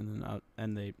whatever reason,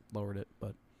 and they lowered it.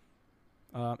 But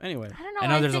anyway, I don't know. I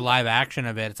know there's a think- live action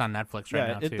of it. It's on Netflix right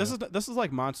yeah, now too. this is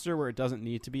like Monster, where it doesn't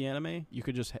need to be anime. You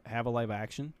could just have a live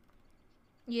action.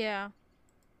 Yeah.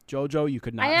 JoJo, you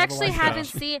could not. I have a actually live haven't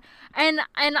action. seen, and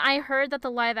I heard that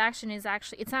the live action is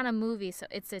it's not a movie, so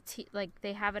it's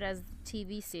they have it as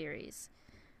TV series.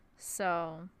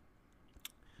 So.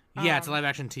 Yeah, it's a live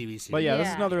action TV series. But yeah, this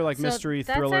is another So mystery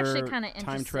that's thriller, actually kinda time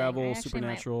interesting. travel, I actually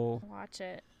might supernatural. Watch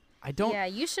it. I don't. Yeah,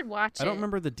 you should watch it. I don't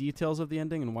remember the details of the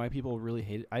ending and why people really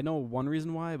hate it. I know one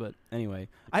reason why, but anyway,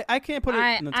 I can't put it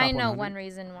in the top I know 100. one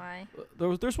reason why.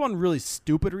 There's one really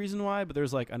stupid reason why, but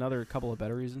there's another couple of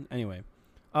better reasons. Anyway,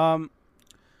 I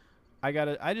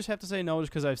just have to say no,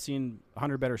 just because I've seen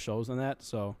 100 better shows than that.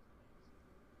 So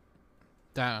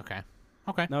Okay.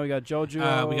 Okay. now we got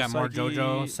JoJo. We got more Psyche.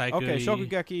 JoJo, Psyche. Okay,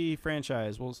 Shokugeki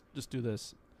franchise. We'll just do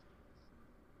this.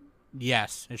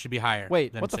 Yes, it should be higher.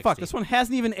 Wait, than what the 60. fuck? This one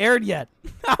hasn't even aired yet.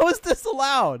 How is this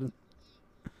allowed?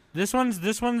 This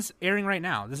one's airing right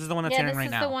now. This is the one that's Yeah, airing this right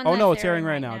is now. the one Oh no, that's it's airing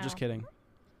right now. Just kidding.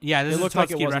 Yeah, this It is looked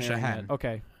like it Totsuki wasn't Russia airing Hen. yet.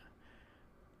 Okay.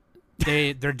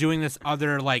 They're doing this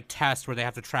other like test where they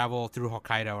have to travel through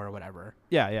Hokkaido or whatever.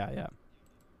 Yeah.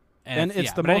 And it's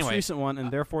yeah, the but most anyway, recent one,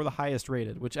 and therefore the highest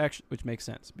rated, which makes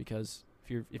sense because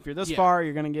if you're this Yeah. far,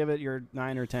 you're gonna give it your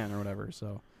 9 or 10 or whatever.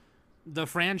 So the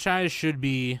franchise should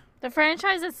be. The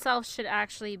franchise itself should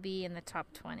actually be in the top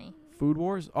 20. Food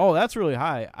Wars. Oh, that's really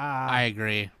high. I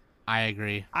agree.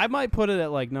 I might put it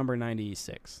at like number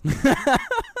 96.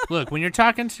 Look, when you're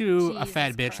talking to a Jesus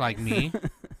fat bitch like Christ. me,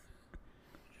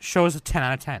 shows a 10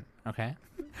 out of 10. Okay.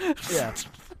 Yeah.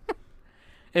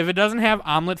 If it doesn't have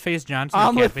Omelet Face Johnson or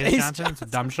Omelet Cat Face Face Johnson, it's a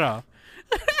dumb show.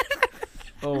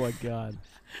 Oh my god.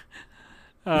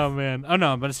 Oh man. Oh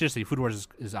no, but seriously, Food Wars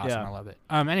is awesome. Yeah. I love it.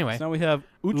 Anyway, So now we have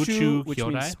Uchu, Uchu which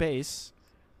Kyodai. means space.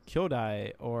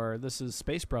 Kyodai, or this is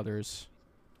Space Brothers.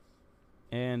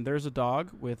 And there's a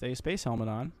dog with a space helmet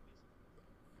on.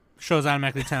 show's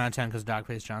automatically 10 out of 10 because Dog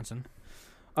Face Johnson.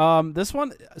 This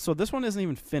one isn't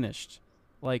even finished.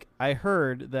 Like I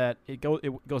heard that it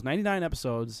goes 99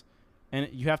 episodes, and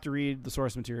you have to read the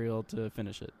source material to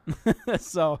finish it.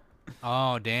 So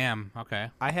Oh damn. Okay.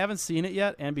 I haven't seen it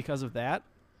yet, and because of that,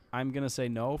 I'm gonna say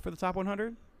no for the top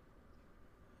 100.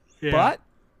 Yeah. But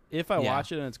if I Yeah.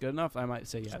 watch it and it's good enough, I might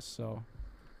say yes. So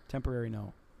temporary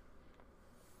no.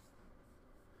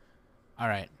 all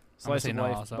right. Slice say of no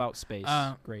life also. about space.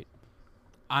 Great.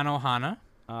 Anohana.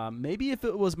 Maybe if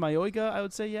it was Mayoiga, I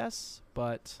would say yes.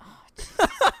 But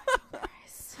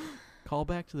Christ. call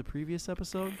back to the previous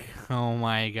episode. Oh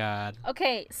my god.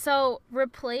 Okay, so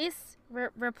replace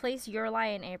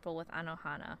Yurlai in April with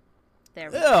Anohana. There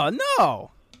we go. Ugh,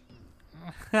 no.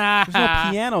 There's no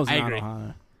pianos in I agree.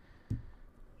 Anohana.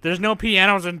 There's no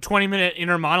pianos in 20-minute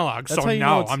inner monologues, That's so how you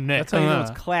no, know it's, I'm Nick. That's how you know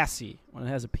it's classy when it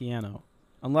has a piano.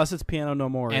 Unless it's Piano No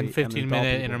More. and adult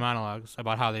 15-minute people. inner monologues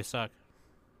about how they suck.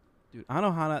 Dude,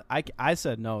 Anohana, I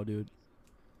said no, dude.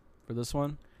 For this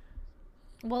one.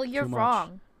 Well, you're Too much.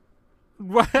 wrong.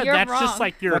 What? You're That's just wrong.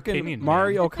 like your Fucking opinion.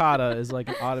 Mari man. Okada is like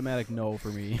an automatic no for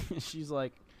me. She's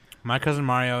like, My cousin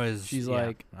Mario is. She's yeah,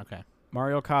 like- okay.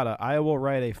 Mari Okada, I will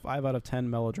write a 5 out of 10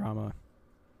 melodrama.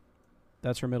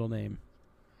 That's her middle name.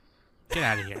 Get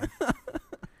out of here.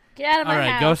 Get out of my All right,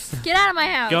 house. Ghost- Get out of my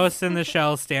house. Ghost in the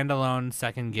Shell standalone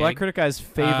second gig. Black Critic Guy's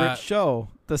favorite show,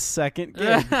 the second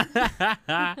gig.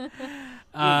 Dude,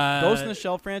 Ghost in the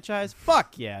Shell franchise?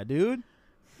 Fuck yeah, dude.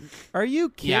 Are you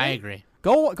kidding? Yeah, I agree.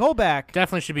 Go back.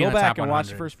 Definitely should be Go in the back top and 100. watch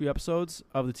the first few episodes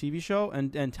of the TV show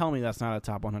and tell me that's not a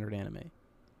top 100 anime.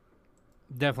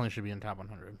 Definitely should be in top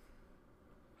 100.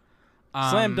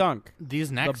 Slam Dunk.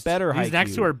 These next, better these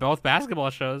next Haikyuu. two are both basketball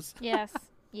shows. Yes.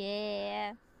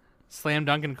 Yeah. Slam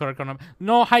Dunk and Kuroko.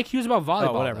 No, Haikyuu's about volleyball.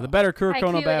 Oh, whatever. though. The better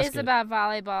Kurokono Haikyuu basket. is about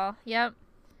volleyball. Yep.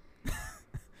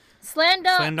 Slam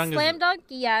Dunk. Slam Dunk is- Slam Dunk.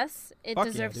 Yes, it Fuck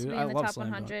yeah, deserves dude. to be I in the love top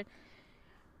Slam Dunk. 100.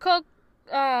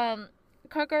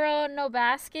 Kokoro no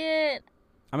Basket.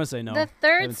 I'm gonna say no. The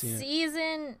third haven't seen it.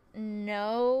 season,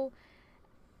 no.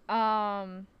 I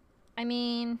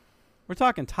mean, We're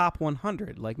talking top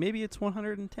 100. Like maybe it's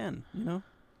 110. You know,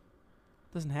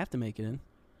 doesn't have to make it in.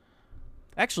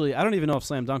 Actually, I don't even know if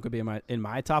Slam Dunk would be in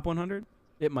my top 100.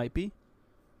 It might be.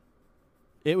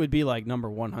 It would be like number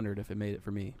 100 if it made it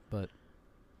for me. But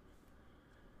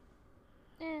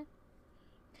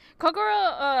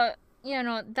Kokoro.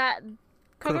 That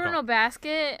Kokoro Kuroko. no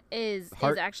Basket is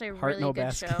Heart- actually a Heart really no good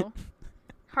Basket. show.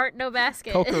 Heart no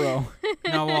Basket. Kokoro.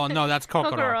 No, that's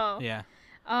Kokoro. Kokoro. Yeah.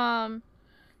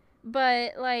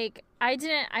 But like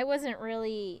I wasn't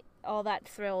really all that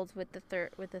thrilled with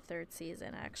the third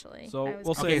season actually. So I was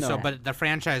we'll say Okay, no. so but the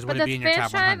franchise but would the it be in your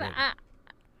top franchise, 100?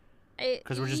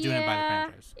 Because we're just doing it by the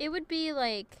franchise. It would be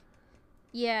like,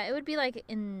 yeah, it would be like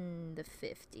in the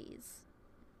 50s.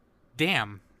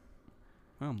 Damn.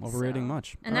 Well, overrating So-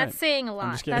 much. And All that's right. saying a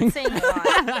lot. just kidding. That's saying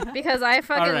a lot. Because I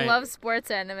fucking right. love sports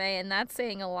anime, and that's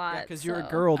saying a lot. Because you're a so-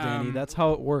 girl, Danny. Um, That's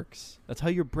how it works. That's how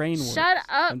your brain works. Shut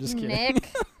up, I'm just kidding.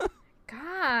 Nick.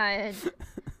 God.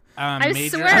 I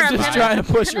Major swear I'm I'm just gonna, trying to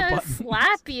push I'm your gonna button.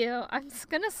 slap you. I'm just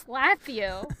gonna slap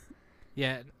you.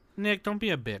 Yeah, Nick, don't be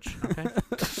a bitch.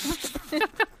 Okay.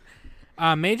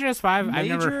 Major S5. I've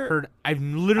never Major- heard. I've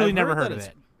literally I've never heard that of it's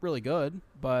it. really good,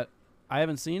 but I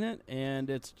haven't seen it, and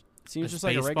it seems It's just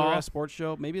like a regular baseball? ass sports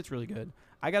show. Maybe it's really good.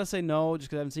 I gotta say no, just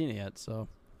because I haven't seen it yet. So,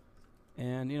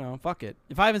 and fuck it.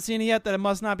 If I haven't seen it yet, then it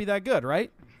must not be that good,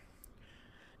 right?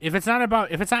 If it's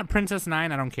not Princess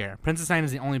Nine, I don't care. Princess Nine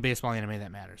is the only baseball anime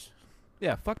that matters.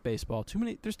 Yeah, fuck baseball.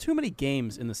 There's too many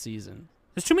games in the season.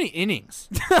 There's too many innings.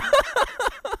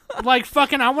 Like,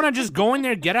 fucking, I want to just go in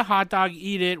there, get a hot dog,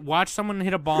 eat it, watch someone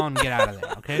hit a ball, and get out of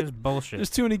there. Okay, it's bullshit. There's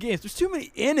too many games. There's too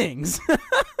many innings.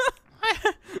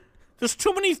 There's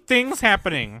too many things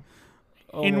happening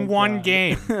Oh in my one God.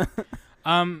 game.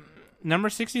 Number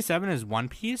 67 is One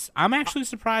Piece. I'm actually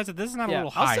surprised that this is not a Yeah,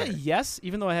 little I'll higher. say yes,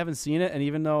 even though I haven't seen it, and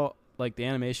even though like the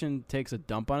animation takes a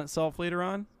dump on itself later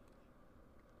on.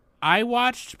 I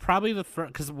watched probably the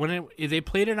first because when they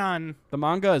played it on The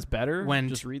manga is better. When-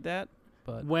 just read that.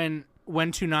 But when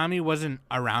Toonami wasn't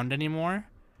around anymore.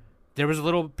 There was a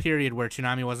little period where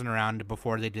Toonami wasn't around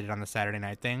before they did it on the Saturday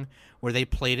night thing, where they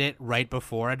played it right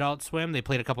before Adult Swim. They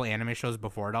played a couple anime shows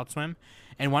before Adult Swim,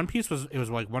 and One Piece was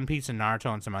like One Piece and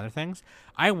Naruto and some other things.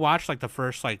 I watched like the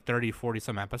first like 30, 40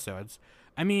 some episodes.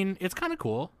 I mean, it's kind of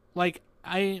cool. Like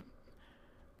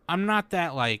I'm not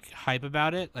that like hype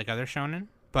about it like other shonen,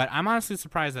 but I'm honestly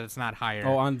surprised that it's not higher.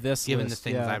 on this given list,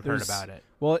 the things yeah, I've heard there's- about it.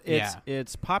 Well, Yeah.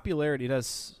 its popularity. It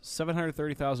has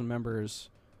 730,000 members.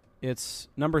 It's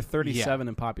number 37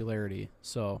 in popularity.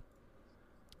 So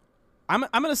I'm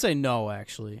gonna say no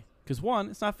actually, because one,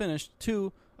 it's not finished.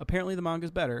 Two, apparently the manga's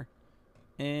better,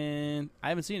 and I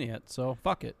haven't seen it yet. So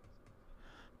fuck it.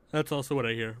 That's also what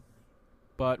I hear.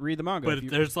 But read the manga. But if you-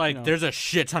 there's like you know, there's a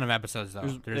shit ton of episodes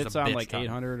though. There's it's a on bitch like ton.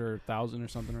 800 or 1,000 or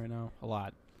something right now. A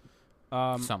lot.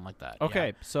 Something like that. Okay,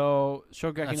 yeah. so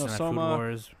Shogeki That's no in the Food Soma.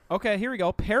 Wars. Okay, here we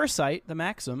go. Parasite, the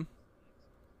Maxim.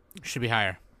 Should be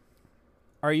higher.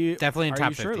 Are you Definitely in are top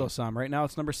you sure 50. though, Sam? Right now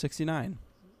it's number 69.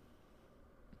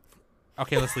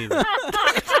 Okay, let's leave it.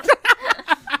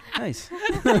 Nice.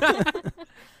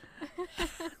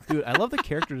 Dude, I love the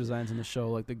character designs in the show.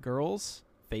 Like the girls'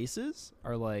 faces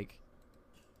are like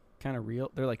kind of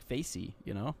real. They're like facey,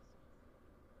 you know?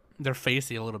 They're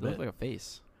facey a little They bit. look like a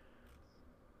face.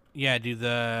 Yeah, dude,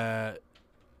 the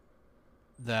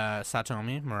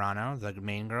Satomi Murano, the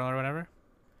main girl or whatever.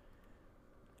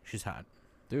 She's hot.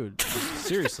 Dude,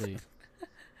 seriously.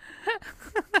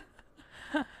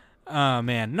 Oh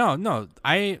man, no.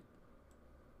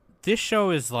 This show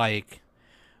is like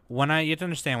you have to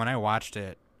understand when I watched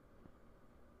it,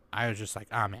 I was just like,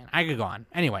 oh man, I could go on.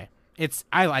 Anyway,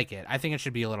 I like it. I think it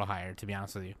should be a little higher, to be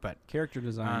honest with you. But Character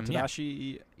design, Yeah.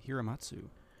 Tadashi Hiramatsu.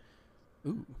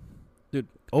 Ooh. Dude,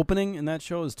 opening in that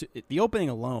show is the opening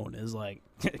alone is like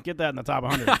get that in the top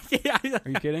 100. Are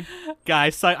you kidding?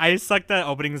 Guys, I suck that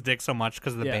opening's dick so much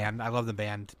because of the Yeah. band. I love the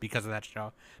band because of that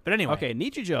show. But anyway, Okay,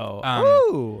 Nichijou. Um,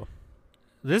 Ooh.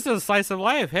 this is a slice of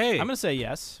life. Hey, I'm gonna say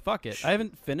yes. Fuck it. I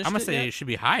haven't finished. I'm gonna it say yet. it should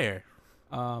be higher.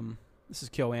 This is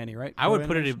KyoAni, right? I would Kyoto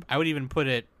put it. Animation? I would even put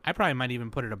it. I probably might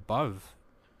even put it above.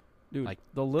 Dude, like,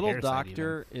 the little Parasite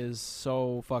doctor is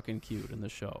so fucking cute in the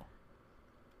show.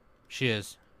 She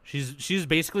is. She's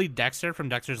basically Dexter from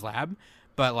Dexter's Lab,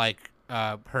 but like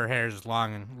her hair is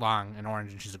long and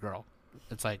orange, and she's a girl.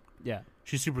 It's like Yeah.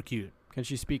 she's super cute. Can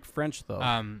she speak French though?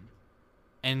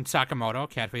 And Sakamoto,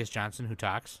 Catface Johnson, who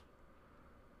talks.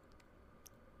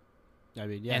 I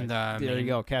mean, yeah. and the there you main-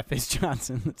 go, Catface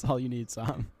Johnson. That's all you need,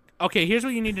 Sam. Okay, here's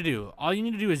what you need to do. All you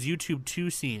need to do is YouTube 2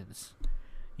 scenes.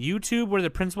 YouTube where the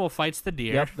principal fights the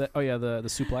deer, Yep. The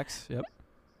suplex. Yep.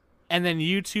 and then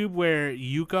YouTube where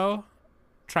Yuko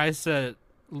tries to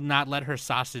not let her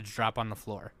sausage drop on the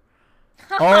floor.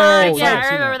 Oh, yeah, I've I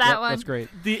seen remember that Yep, one. That's great.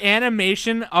 The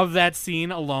animation of that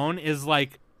scene alone is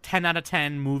like 10 out of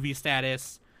 10 movie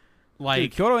status. Like,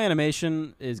 Dude, Kyoto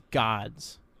Animation is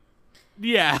gods.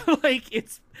 yeah, like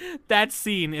that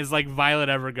scene is like Violet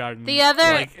Evergarden. The other-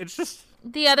 like it's just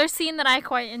The other scene that I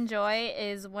quite enjoy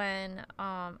is when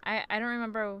I don't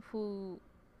remember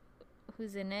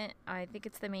who's in it. I think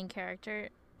it's the main character.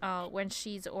 When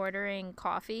she's ordering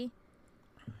coffee.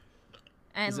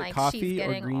 And Is it like coffee she's or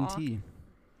getting green all, tea?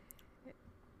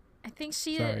 I think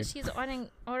Sorry. she's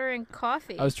ordering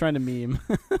coffee. I was trying to meme.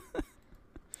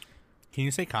 Can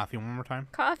you say coffee one more time?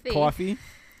 Coffee. Coffee.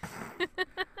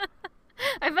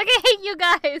 I fucking hate you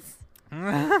guys.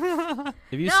 Have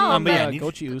you No, seen but- Yeah, you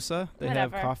Gochi Usa? They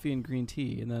have Whatever. coffee and green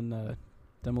tea, and then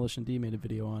Demolition D made a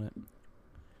video on it.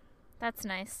 That's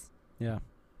nice. Yeah.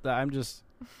 I'm just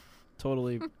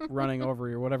totally running over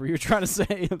you, whatever you're trying to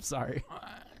say. I'm sorry.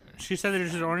 She said that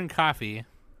she's ordering coffee.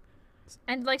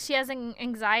 And like she has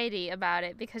anxiety about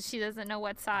it because she doesn't know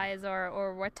what size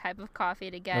or what type of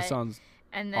coffee to get. That sounds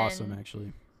and then, awesome,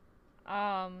 actually.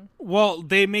 Well,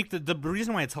 they make the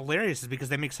reason why it's hilarious is because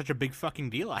they make such a big fucking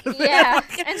deal out of it. Yeah,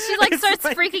 Like, and she like it's starts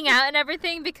like- freaking out and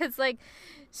everything because like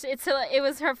it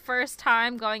was her first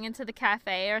time going into the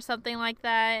cafe or something like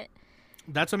that.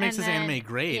 That's what makes And this then- anime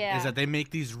great yeah. is that they make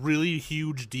these really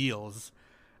huge deals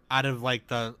out of like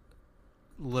the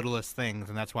littlest things,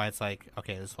 and that's why it's like,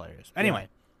 okay, this is hilarious. Anyway,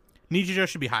 Nichijou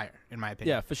should be higher in my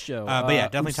opinion. Yeah, for sure. But yeah,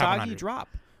 definitely top Usagi 100. Drop.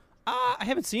 I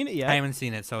haven't seen it yet. I haven't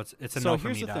seen it, so it's a So no for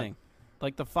here's me. the dog. thing,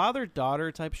 like the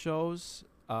father-daughter type shows,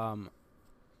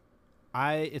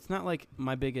 it's not like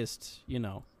my biggest,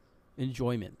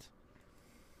 enjoyment.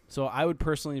 So I would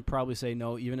personally probably say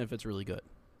no, even if it's really good,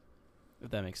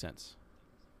 if that makes sense.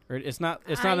 Or it's not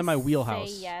in my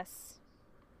wheelhouse. Say yes.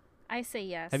 I say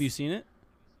yes. Have you seen it?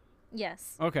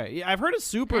 Yes. Okay, yeah, I've heard it's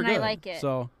super And good. I like it.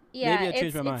 So Yeah, maybe I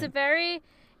changed my it's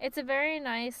a mind. very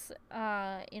nice,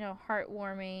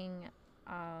 heartwarming,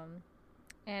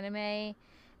 anime,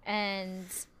 and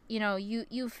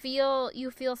you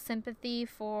feel sympathy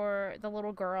for the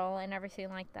little girl and everything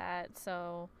like that.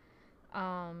 So,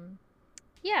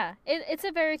 yeah, it's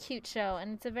a very cute show,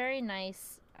 and it's a very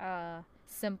nice,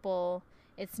 simple.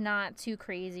 It's not too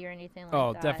crazy or anything like that.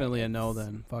 Oh, definitely a no It's-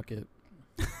 then. Fuck it.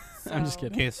 I'm just so,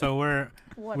 kidding. Okay, so we're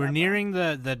whatever. nearing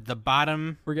the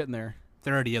bottom We're getting there.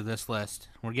 30 of this list.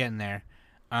 We're getting there.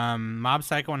 Mob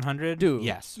Psycho 100. Dude.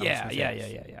 Yes. I'm just Yeah, gonna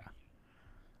say yeah. yes.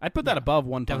 I'd put that above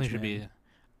One Definitely Punch should Man. be.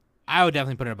 I would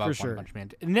definitely put it above For One sure. Punch Man.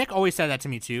 Nick always said that to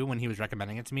me too when he was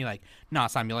recommending it to me. Like, no,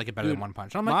 Sam, you like it better Dude, than One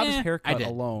Punch. I'm like, Mob's I haircut did.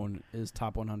 alone is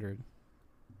top 100.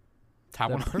 Top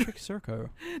That 100. perfect circle.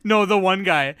 No, the one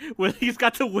guy where he's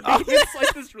got the wig. Oh, It's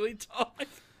like this really tall.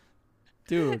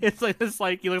 Dude, It's like this.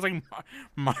 Like he looks like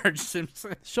Marge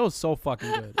Simpson. this show's so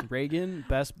fucking good. Reagan,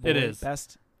 best boy. It is.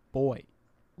 Best boy.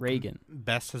 Reagan.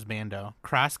 Best husbando.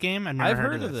 Cross game. I've never I've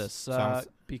heard of of this So I'm-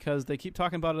 because they keep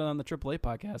talking about it on the AAA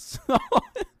podcast.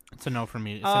 it's a no for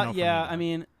me. It's a no for yeah, me, I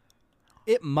mean,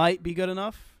 it might be good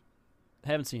enough.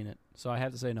 Haven't seen it, so I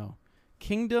have to say no.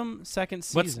 Kingdom second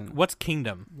season. What's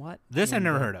Kingdom? What? This I've in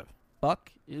never the heard of.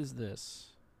 fuck is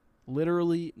this?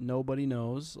 Literally nobody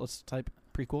knows. Let's type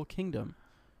prequel Kingdom.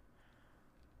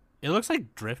 It looks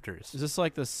like Drifters. Is this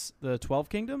like the 12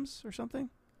 Kingdoms or something?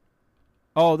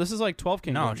 Oh, this is like 12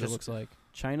 Kingdoms. just- It looks like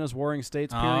China's Warring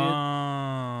States period.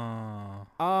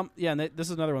 Yeah, and this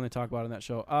is another one they talk about in that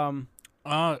show.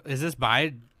 Is this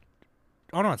by?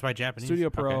 Oh no, it's by Japanese. Studio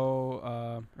Okay.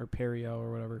 Pro or Perio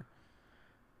or whatever.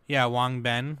 Yeah, Wang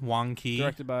Ben, Wang Qi,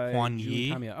 Directed by Huan Jun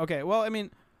Yi, Kamiya. Okay, well, I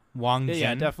mean, Wang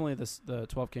yeah, Jian, definitely the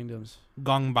 12 Kingdoms,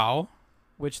 Gong Bao,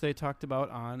 which they talked about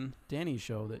on Danny's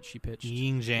show that she pitched.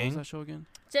 Ying What was Zhang. that show again?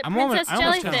 I'm Princess almost- I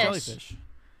almost Jellyfish. kinda- Jellyfish.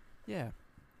 Yeah.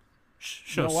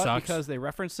 Show You know what? sucks. Because they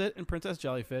referenced it in Princess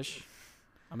Jellyfish.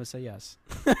 I'm gonna say yes.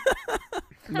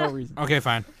 No reason. Okay,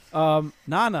 fine.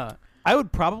 Nana. I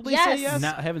would probably say Yes. yes.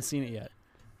 Na- I haven't seen it yet.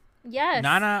 Yes.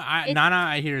 Nana, It-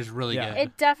 I hear is really Yeah. good.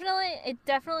 It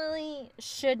definitely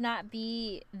should not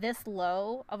be this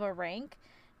low of a rank.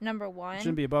 Number one.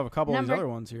 Shouldn't be above a couple of these Number- other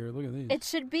ones here. Look at these.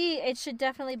 It should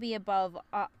definitely be above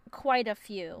quite a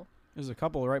few. There's a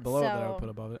couple right below it that I would So- put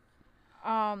above it.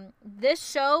 This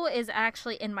show is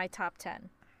actually in my top 10.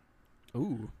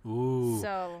 Ooh. Ooh.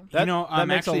 So That, You know, that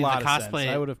makes actually, a lot the of sense. cosplay-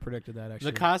 I would have predicted that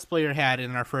actually. the cosplayer had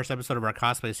in our first episode of our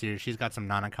cosplay series. She's got some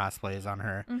Nana cosplays on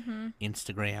her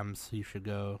Instagrams. You should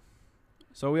go.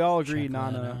 So we all agree check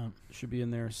that Nana out. should be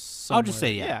in there somewhere. I'll just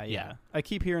say yeah, Yeah. yeah. I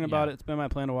keep hearing about Yeah. it. It's been my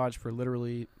plan to watch for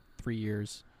literally 3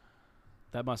 years.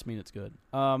 That must mean it's good.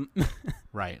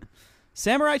 Right.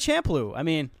 Samurai Champloo. I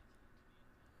mean,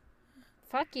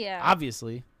 fuck yeah.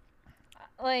 obviously.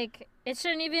 Like it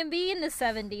shouldn't even be in the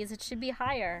 70s. It should be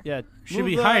higher. Yeah. Should move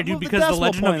be the- higher, dude, move the because the decimal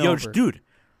Legend of point Yoshi, over. dude.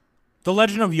 The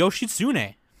Legend of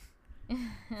Yoshitsune.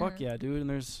 Fuck yeah, dude. And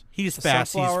there's He's The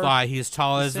fast, he's sunflower- fly, he's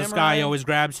tall the as the samurai- sky. Always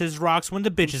grabs his rocks when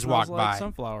the bitches smells walk like by.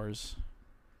 sunflowers.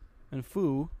 And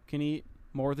Fu can eat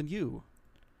more than you.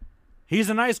 He's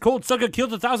an ice cold sucker,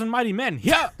 killed 1,000 mighty men.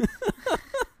 Yeah.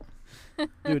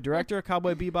 Dude, director of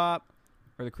Cowboy Bebop,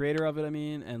 or the creator of it, I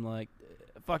mean, and like,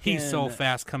 fucking. He's so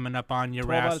fast coming up on your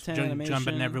 12 out ass, of 10 jumping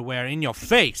animation. everywhere in your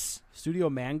face. Studio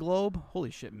Manglobe. Holy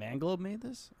shit, Manglobe made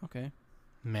this? Okay.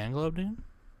 Manglobe, dude?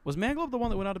 Was Manglobe the one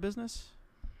that went out of business?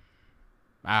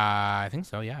 I think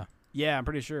so, yeah. Yeah, I'm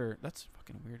pretty sure. That's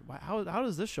fucking weird. Why, how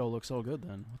does this show look so good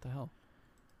then? What the hell?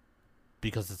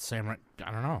 Because it's Samurai.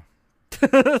 I don't know.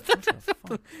 What the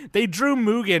fuck? They drew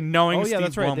Mugen knowing Oh, yeah, Steve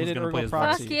that's right. Blum They was did going to play Ergo his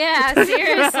Proxy. Fuck yeah,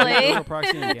 seriously. Ergo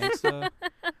Proxy and Gangsta.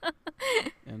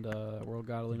 And World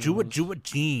God Only Jua Knows. Jua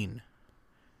Jean.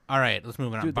 All right, let's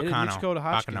move on. Dude, they did Bacano. Michiko to Bacano.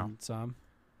 Hodgkin, Sam.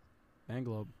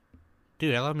 Manglobe.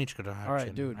 Dude, I love Michiko to Hodgkin. All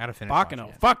right, dude. I gotta finish Bacano. watching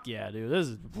it. Fuck yeah, dude. This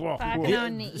is... Whoa,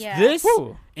 Bacano, yeah. This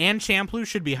Woo. and Champloo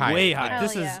should be higher. Way Like, higher.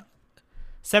 this Hell is yeah.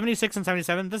 76 and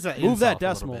 77. This is an Move that insult a little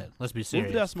decimal. bit. Let's be Move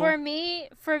serious. the decimal.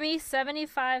 For me,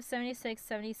 75, 76,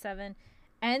 77,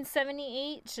 and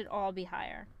 78 should all be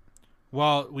higher.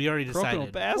 Well, we already Crokinole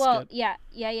decided. Basket. Well, yeah.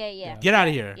 Get out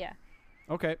of here. Yeah.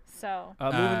 Okay. So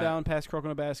Moving down past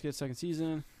Crokinole Basket, second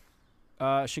season.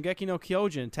 Shingeki no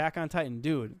Kyojin, Attack on Titan.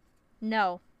 Dude.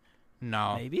 no.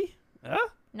 No. Maybe?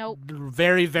 Nope.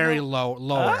 Very, very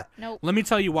lower. Nope. Let me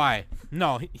tell you why.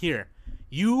 No, here.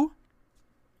 You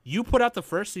put out the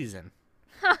first season,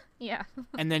 Yeah.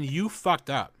 and then you fucked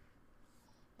up.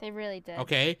 They really did.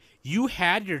 Okay? You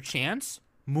had your chance.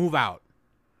 Move out.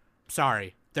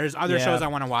 Sorry. There's other Yeah. shows I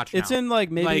want to watch now. It's in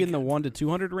maybe Like- in the 1 to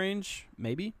 200 range,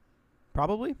 maybe,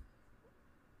 probably.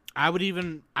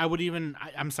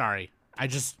 I'm sorry.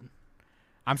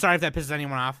 I'm sorry if that pisses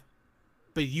anyone off,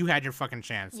 but you had your fucking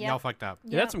chance. Yep. Y'all fucked up.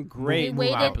 It had some great They move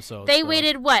waited. episodes. They so.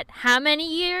 waited what? How many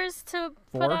years to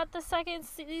 4? put out the second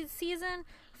season?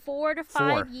 4 to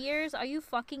 5 years? Are you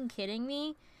fucking kidding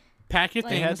me? Pack your Like-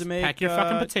 They things. had to make Pack your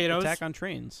fucking potatoes. Attack on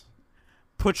Trains.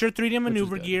 Put your 3D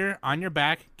maneuver good. gear on your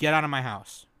back. Get out of my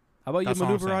house. How about That's you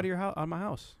all I'm maneuver out of saying. your house, out of my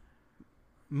house?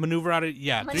 Maneuver out of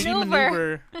 3D Maneuver.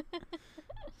 maneuver.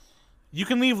 You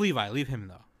can leave Levi. Leave him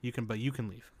though. You can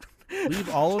leave. Leave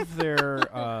all of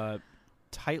their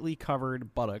tightly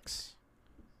covered buttocks.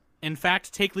 In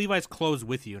fact, take Levi's clothes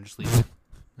with you and just leave him.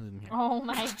 Leave him here. Oh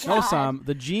my god. No, Sam.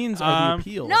 The jeans are the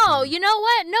appeal. No, you know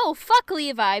what? No, fuck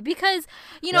Levi, because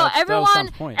you know That was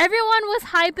Sam's point. everyone was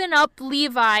hyping up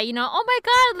Levi. You know, oh my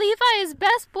god, Levi is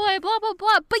best boy, blah blah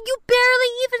blah. But you barely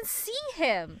even see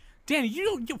him. Danny,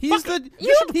 you He's fuck, the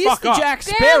you should he's fuck the up. Jack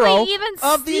Barely Sparrow even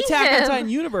of the see Attack on him. Titan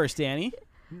universe, Danny.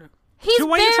 He's Dude,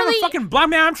 why are you trying barely to fucking block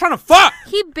me? I'm trying to fuck.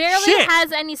 he barely Shit.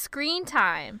 has any screen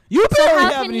time. You So barely how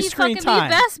have can any he screen fucking time.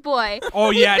 be best boy? Oh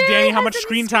He yeah, barely Danny. How has much any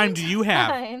screen time do screen you have?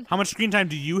 time. How much screen time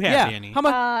do you have, Yeah. Danny?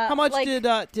 How much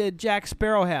like- did Jack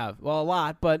Sparrow have? Well, a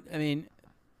lot, but I mean,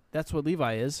 that's what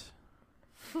Levi is,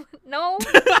 No,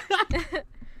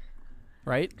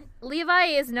 right? Levi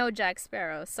is no Jack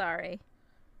Sparrow. Sorry.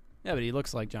 Yeah, but he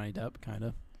looks like Johnny Depp, kind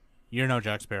of. You're no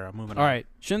Jack Sparrow. Moving All on. right,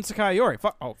 Shin Sakai Yori.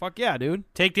 Fuck yeah, dude.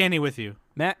 Take Danny with you.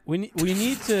 Matt, we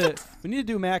need to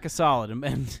do Mac a solid,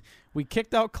 and we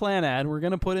kicked out Clanad. We're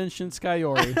gonna put in Shinsuke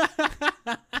Yori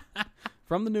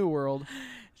from the New World.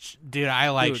 Dude, I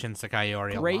like Dude, Shinsekai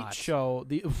Yori a Great lot. show.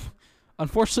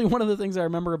 Unfortunately, one of the things I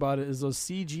remember about it is those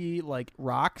CG like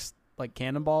rocks, like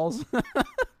cannonballs.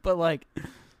 But like,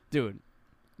 dude,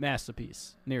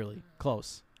 masterpiece. Nearly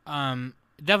close.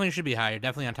 Definitely should be higher.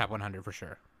 Definitely on top 100 for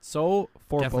sure. So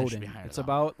Definitely should foreboding. be higher, It's though.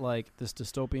 about like this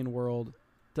dystopian world.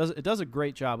 It does a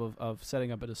great job of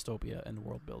setting up a dystopia and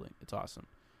world building. It's awesome.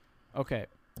 Okay.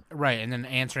 Right, and then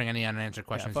answering any unanswered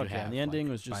questions yeah, you fuck yeah. have. And the ending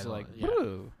like, was just by the- like, yeah.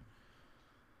 woo.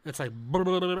 It's like blah,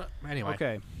 blah, blah, blah. Anyway.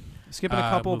 Okay. Skipping a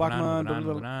couple. Moving on, Bakuman. moving on,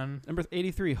 moving on. Number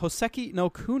 83, Hoseki no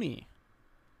Kuni.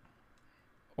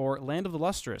 Or Land of the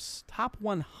Lustrous. Top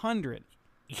 100.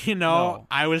 You know, No.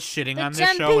 I was shitting The on this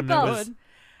Gem show when it people. was.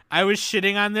 I was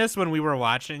shitting on this when we were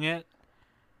watching it,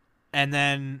 and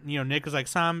then Nick was like,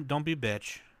 "Sam, don't be a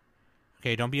bitch.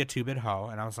 Okay, don't be a 2-bit hoe."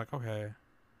 And I was like, "Okay,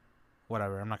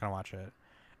 whatever. I'm not gonna watch it."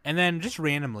 And then just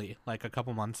randomly, like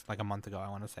a month ago, I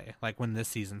want to say, like when this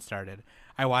season started,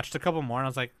 I watched a couple more, and I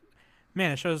was like,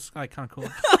 "Man, it show's like kind of cool."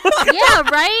 Yeah,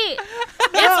 right.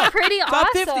 It's pretty Top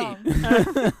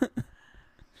awesome. 50.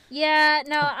 Yeah,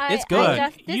 no, It's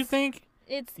good. You think?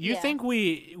 it's You yeah. think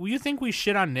we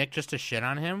shit on Nick just to shit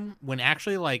on him when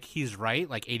actually like he's right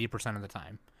like 80% of the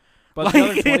time? But Like, the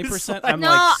other it's 20%, like- I'm No,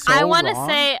 like so I wanna wrong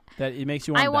say- that it makes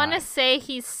you want I to want die. to say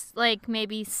he's like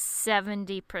maybe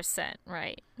 70%,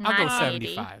 right? I'll go Not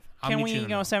 80. 75. I'll Can meet we you in the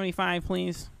go middle. 75,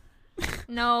 please?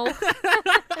 No.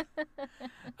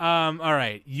 All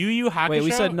right, Yu Yu Hakusho. Wait,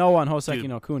 we said no on Hoseki Dude.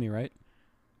 no Kuni, right?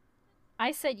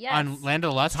 I said yes. on Land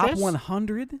of the Lustrous. Top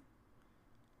 100?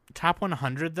 Top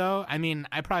 100 though. I mean,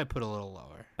 I probably put a little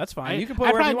lower. That's fine. I- you can put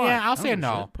I wherever you probably- want. yeah, I'll I don't say give a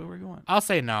no. shit. Put where you want. I'll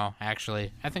say no.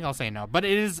 Actually, I think I'll say no. But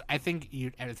it is. I think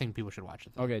people should watch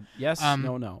it. Though. Okay. Yes. Um,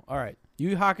 no. All right. Yu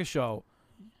Yu Hakusho.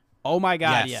 Oh my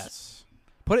God. Yes. Yes.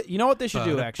 Put it. You know what they should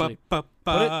do actually? Put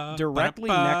it directly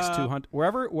next to Hunter.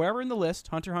 Wherever in the list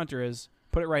Hunter x Hunter is.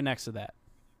 Put it right next to that.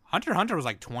 Hunter x Hunter was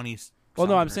like 20. Well,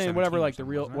 no, I'm something or saying whatever 17 or like the something,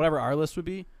 real wasn't it? whatever our list would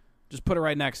be. Just put it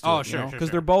right next to Oh, it. sure, Because sure.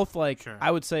 they're both like Sure.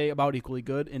 I would say about equally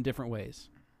good in different ways.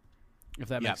 If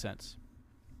that Yep. makes sense.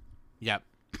 Yep.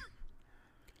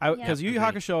 Because Yu Yu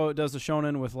Agreed. Hakusho does the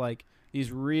shonen with like these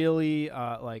really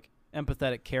like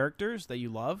empathetic characters that you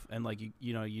love and like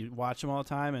you watch them all the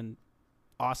time and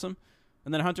awesome.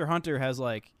 And then Hunter x Hunter has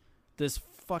like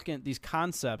these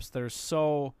concepts that are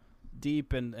so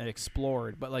deep and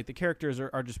explored, but like the characters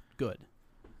are just good.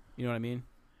 You know what I mean?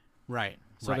 Right.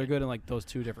 So right. they're good in like those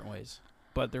two different ways.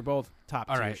 But they're both top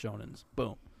All tier right. shonens.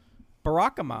 Boom.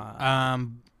 Barakamon.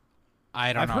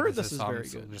 I don't I've know. heard what this is so very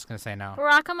I'm good. just gonna say no.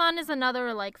 Barakamon is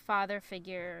another like father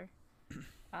figure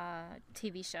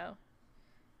TV show.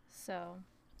 So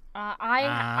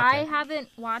I okay. haven't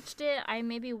watched it. I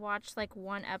maybe watched like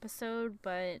one episode,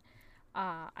 but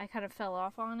I kind of fell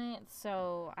off on it,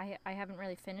 so I haven't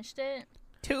really finished it.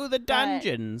 To the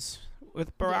dungeons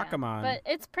with Barakamon. But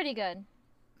it's pretty good.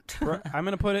 I'm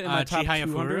gonna put it in my top Chihaya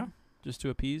 200 Furu? just to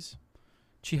appease.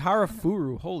 Chihara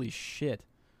Furu, holy shit!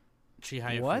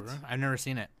 Chihaya What? Furu? I've never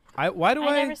seen it. Why do I've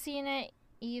I? never seen it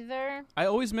either. I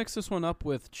always mix this one up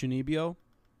with Chunibyo,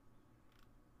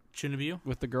 Chunibyo?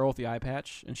 with the girl with the eye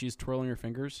patch, and she's twirling her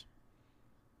fingers.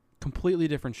 Completely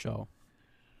different show,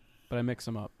 but I mix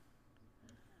them up.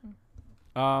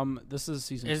 This is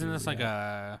season. Isn't 2, this like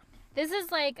a This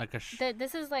is like a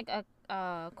this is like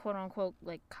a quote unquote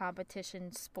like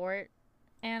competition sport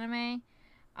anime.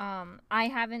 I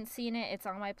haven't seen it. It's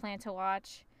on my plan to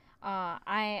watch.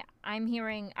 I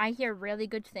hear really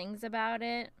good things about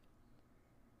it.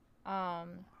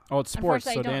 Oh, it's sports,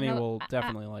 so Unfortunately, I don't Danny know- will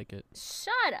definitely like it.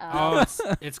 Shut up.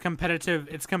 it's competitive.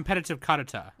 It's competitive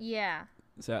karate. Yeah.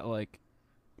 Is that like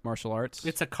martial arts?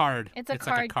 It's a card. It's a Like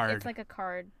card. a card. It's like a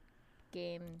card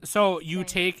game. So you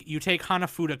thing. take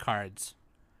Hanafuda cards,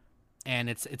 and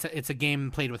it's a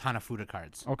game played with Hanafuda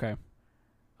cards, Okay.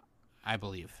 I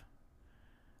believe.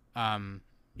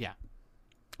 Yeah.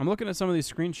 I'm looking at some of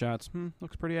these screenshots.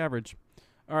 Looks pretty average.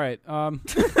 All right.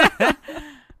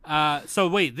 So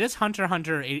wait, this Hunter x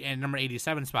Hunter and number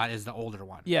 87 spot is the older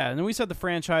one. Yeah, and then we said the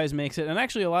franchise makes it, and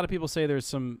actually a lot of people say there's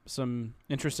some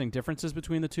interesting differences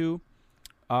between the two.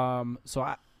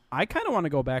 So I kind of want to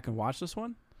go back and watch this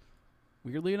one.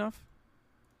 Weirdly enough.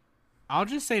 I'll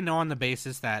just say no on the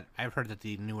basis that I've heard that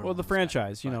the newer. Well, the one's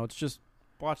franchise, better, it's just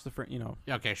watch the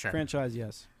Okay, sure. franchise.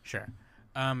 Yes. Sure.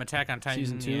 Attack on Titan.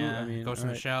 Season 2, Yeah. I mean, Ghost in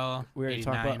the alright. Shell. We already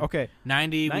 89. talked about. Okay.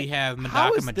 90. We have How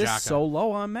Madaka is this Majaka. so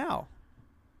low on Mal?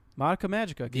 Madoka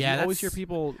Magica. Because Yeah, you always hear that's-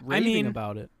 people I raving mean-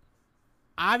 about it.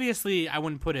 Obviously, I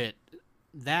wouldn't put it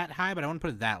that high, but I wouldn't put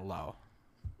it that low.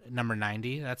 Number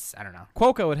 90. That's I don't know.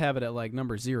 Quokka would have it at like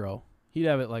number 0. He'd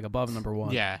have it like above number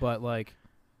 1. Yeah. But like,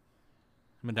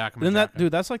 Madaka Majaka. then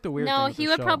that's like the weird thing. No, with he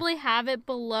the would show. probably have it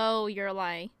below your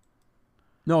lie.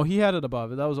 No, he had it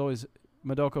above it. That was always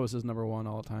Madoka was his number 1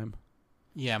 all the time.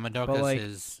 Yeah, Madoka's But, like-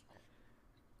 his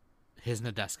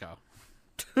Nadesco.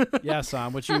 Yeah,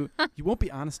 Sam, which you won't be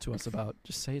honest to us about.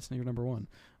 Just say it's your number 1.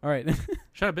 All right.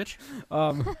 Shut up, bitch.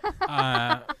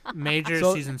 Major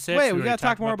So- season 6. wait, we already gotta talk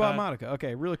talked more about that. Madoka.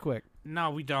 Okay, really quick,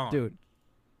 No, we don't. dude.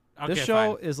 Okay, This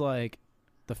show fine. is like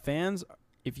the fans.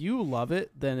 If you love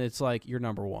it, then it's like your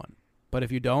number 1. But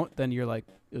if you don't, then you're like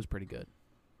it was pretty good.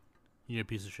 You're a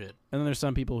piece of shit. And then there's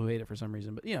some people who hate it for some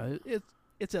reason. But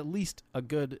it's at least a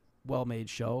good, well-made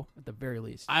show at the very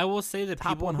least. I will say that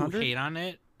Top people 100? who hate on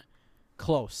it,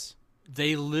 Close.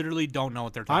 they literally don't know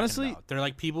what they're talking Honestly, about. They're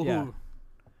like people yeah.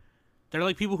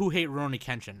 who hate Rurouni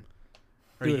Kenshin.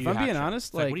 Or Dude, if Yu I'm Yu being Hakusho. honest,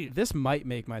 It's like, like what do you- this might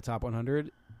make my top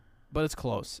 100, but it's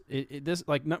close. This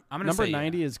like I'm gonna number say,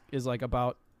 90 is like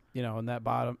about in that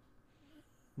bottom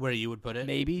where you would put it.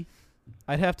 maybe.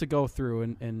 I'd have to go through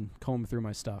and comb through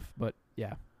my stuff, but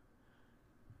yeah.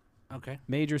 Okay.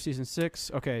 Major season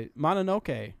 6. Okay, Mononoke.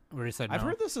 We already said no. I've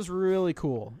heard this is really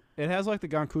cool. It has like the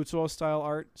Gankutsuo style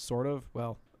art, sort of.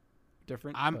 Well,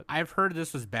 different. but I've heard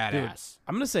this was badass.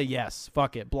 I'm gonna say yes.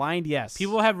 Fuck it. Blind yes.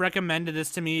 People have recommended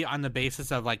this to me on the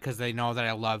basis of like because they know that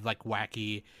I love like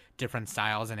wacky different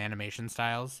styles and animation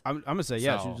styles. I'm gonna say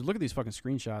yes. So- You look at these fucking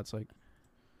screenshots. Like,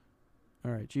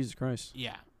 all right, Jesus Christ.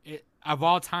 Yeah. Of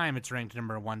all time, it's ranked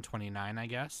number 129, I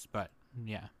guess. But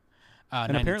yeah.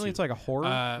 And apparently it's like a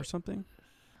horror or something.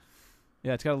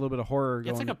 Yeah, it's got a little bit of horror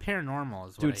it's going. like a paranormal.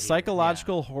 Is what I Dude, hear.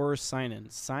 psychological horror sign-in.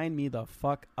 Sign me the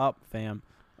fuck up, fam.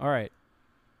 All right.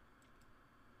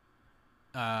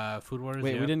 Yeah. Food Wars.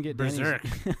 Wait, yeah. we didn't get Danny's- Berserk.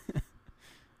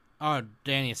 Oh,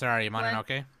 Danny, sorry,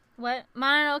 Mononoke. What?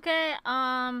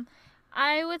 Mononoke?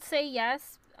 I would say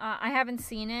yes. I haven't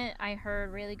seen it. I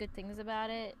heard really good things about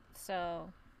it, so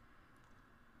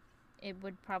it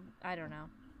would probably. I don't know.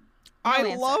 I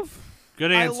answer. love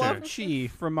Good I answer. love Chi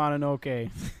from Mononoke.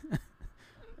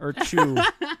 Or Chu.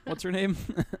 What's her name?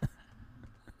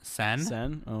 Sen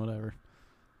Sen? Oh, whatever.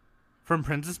 from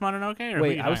Princess Mononoke. Or who are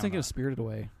Wait, you I was talking thinking of about? Spirited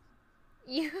Away.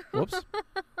 You Whoops.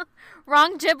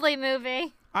 wrong Ghibli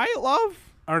movie. I love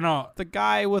Or no. the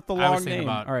guy with the I was long thinking name.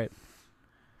 about- All right.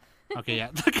 Okay, yeah.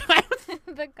 The guy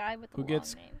with The guy with the Who long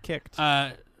gets name. kicked?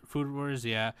 Food Wars.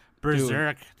 Yeah.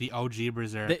 Berserk, the OG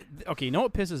Berserk. Okay, you know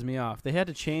what pisses me off? They had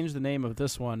to change the name of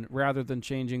this one rather than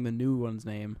changing the new one's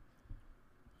name.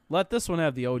 Let this one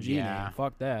have the OG Yeah. name.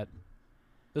 Fuck that.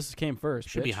 This came first.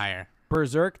 Should be bitch. higher.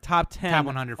 Berserk top 10 Top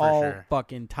 100 for all sure.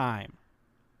 fucking time.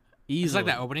 It's Easily.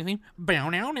 like that opening theme. Bow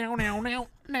now now now now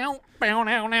now bow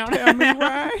now now. Tell me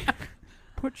why.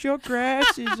 Put your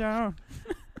glasses on.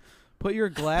 Put your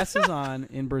glasses on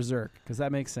in Berserk, because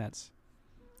that makes sense.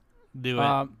 Do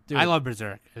it. Dude, I love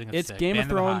Berserk. I think it's sick. Game of Band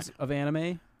the Thrones Hawk. of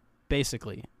anime,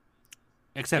 basically.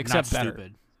 Except not except better.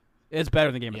 stupid. It's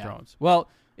better than Game of Yeah. Thrones. Well,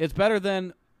 it's better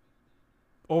than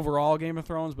overall Game of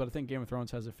Thrones, but I think Game of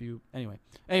Thrones has a few.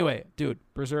 Anyway, dude,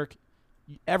 Berserk.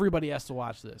 Everybody has to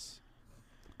watch this.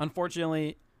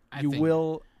 Unfortunately, I you think-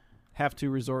 will have to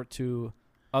resort to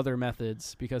other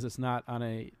methods because it's not on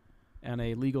a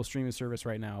legal streaming service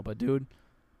right now. But dude,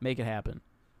 make it happen.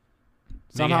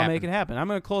 Somehow make it happen. I'm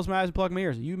gonna close my eyes and plug my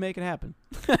ears. You make it happen.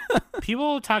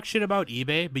 People talk shit about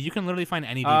eBay, but you can literally find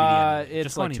any DVD. on eBay. It's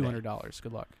Just go on like eBay. $200.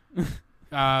 Good luck.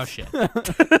 Oh shit.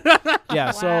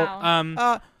 Yeah. So.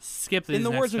 Wow. Skip these. In the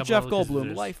next words of couple Jeff because Goldblum,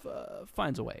 there's- life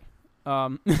finds a way.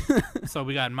 So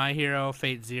we got My Hero,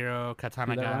 Fate Zero,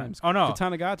 Katana. That rhymes. Oh no,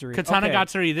 Katanagatari. Katana Okay.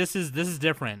 Gatsuri. This is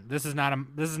different. This is not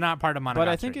part of Monogatari. But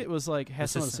I think it was like has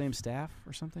This some of is- the same staff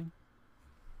or something.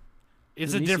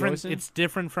 It's Is it a different. Nishio-san? It's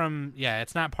different from. Yeah,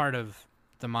 it's not part of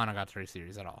the Monogatari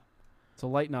series at all. It's a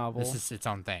light novel. This is its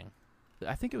own thing.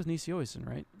 I think it was Nishio Isin,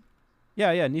 right?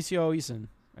 Yeah, Nishio Isin.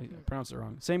 I pronounced it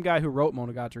wrong. Same guy who wrote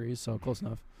Monogatari, so close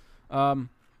enough.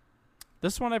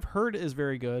 This one I've heard is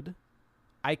very good.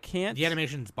 I can't. The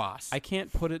animation's boss. I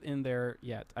can't put it in there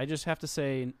yet. I just have to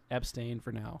say abstain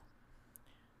for now.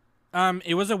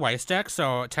 It was a Weiss deck,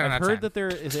 so 10 I've out of 10. heard that there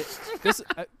is this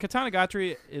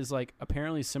Katanagatari is like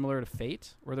apparently similar to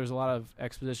Fate, where there's a lot of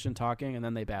exposition talking and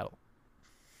then they battle.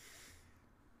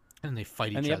 And they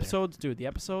fight each And the other. episodes, dude,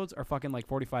 are fucking like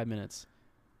 45 minutes.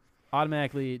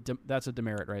 Automatically, that's a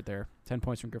demerit right there. 10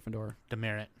 points from Gryffindor.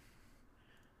 Demerit.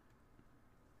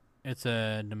 It's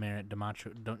a demerit.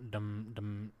 Demerical.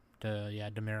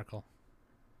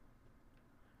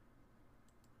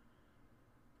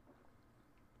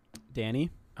 Danny,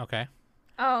 Okay.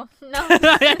 Oh no.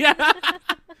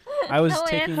 I was No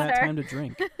taking that answer. time to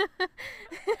drink.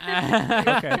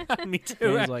 Okay. Me too.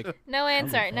 Danny's like, No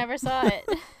answer. fuck. Never saw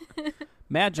it.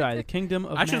 Magi, the kingdom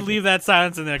of I should magic. leave that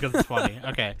silence in there because it's funny.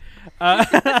 Okay.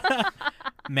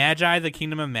 Magi, the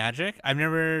Kingdom of Magic. I've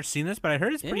never seen this, but I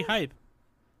heard it's pretty Yeah. hype.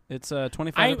 It's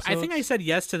 25 I episodes. think I said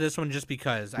yes to this one just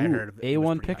because I Ooh, heard it was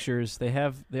A1 pretty hype. Pictures.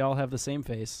 They all have the same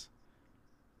face.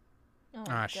 Oh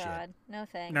Ah, my shit. god. No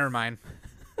thanks. Never mind.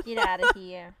 Get out of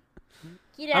here.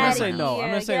 Get I'm out gonna of say here. no. I'm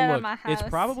gonna Get say out of look, my it's house.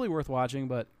 probably worth watching,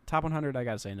 but top 100, I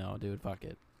gotta say no, dude. Fuck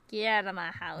it. Get out of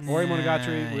my house. Or- Ori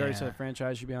Monogatari. We already yeah. said the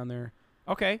franchise should be on there.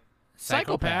 Okay.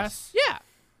 Psychopaths? Yeah.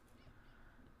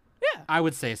 I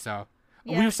would say so.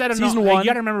 Yeah. We've said Season no. one- You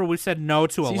gotta remember we've said no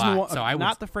to a Season lot, one, so I would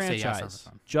not the say yes on franchise, this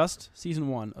one. just season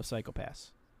 1 of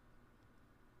Psychopaths.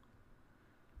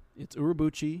 It's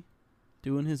Urobuchi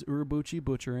doing his Urobuchi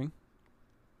butchering.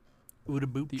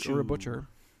 The Ura Butcher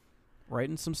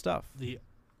writing some stuff. The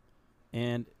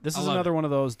And this I is love another it. one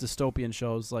of those dystopian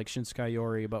shows like Shinsekai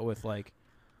Yori, but with like,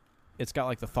 it's got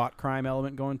like the thought crime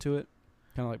element going to it,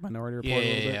 kind of like Minority Report a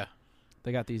little bit. yeah.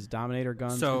 They got these Dominator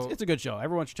guns. So- It's a good show.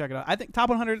 Everyone should check it out. I think top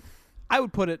 100. I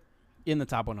would put it in the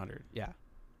top 100. Yeah,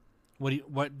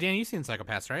 What? Dan, you seen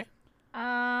Psychopaths, right?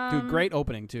 dude, great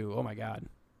opening too. Oh my god.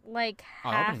 Like Oh,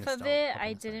 half opening is of dope. it, I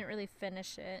Opening is dope. didn't really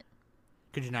finish it.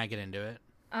 Could you not get into it?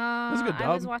 was a good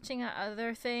I was dub. watching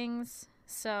other things,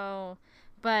 so,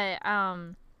 but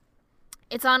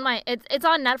it's on my it's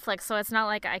on Netflix, so it's not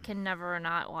like I can never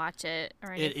not watch it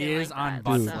or It anything. is like on that,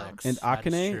 Dude, so- Netflix. and That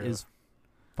is Akane true. is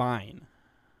fine.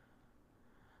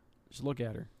 Just look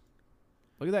at her.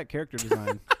 Look at that character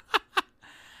design.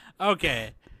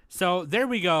 Okay, so there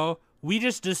we go. We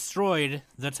just destroyed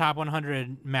the top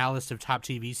 100 Mal list of top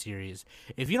TV series.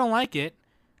 If you don't like it,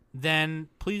 then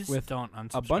please With don't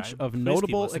unsubscribe. A bunch of Please keep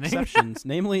notable listening. exceptions,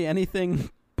 namely anything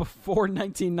before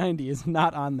 1990 is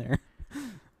not on there.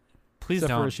 Please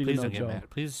Except for don't. Ashita Please no don't get Joe. mad.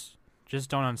 Please just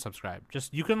don't unsubscribe.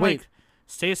 Just you can Wait. like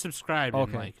stay subscribed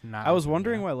Okay. and like not. I was listen,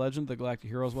 wondering you know? why Legend of the Galactic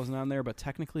Heroes wasn't on there, but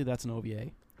technically that's an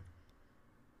OVA.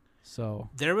 So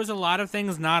There was a lot of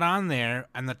things not on there,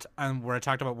 and where I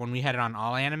talked about when we had it on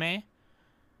All Anime.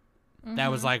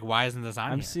 That was like, why isn't this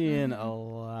on I'm here? seeing a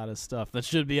lot of stuff that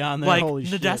should be on there. Like Holy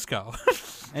shit.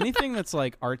 Nadesco. Anything that's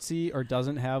like artsy or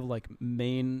doesn't have like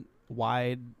main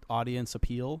wide audience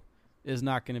appeal is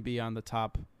not going to be on the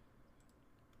top,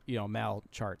 Mal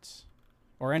charts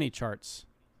or any charts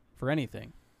for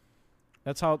anything.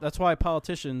 That's why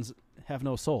politicians have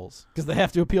no souls, because they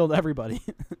have to appeal to everybody.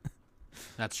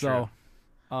 That's true.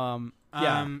 So,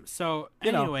 yeah, So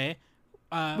You know, anyway,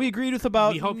 we agreed with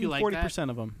about we hope you like 40%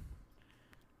 of them.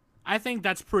 I think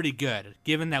that's pretty good,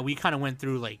 given that we kind of went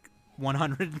through like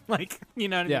 100, like you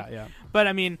know what I mean? Yeah, yeah. But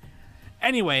I mean,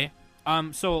 anyway,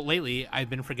 so lately I've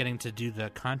been forgetting to do the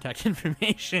contact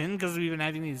information because we've been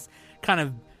having these kind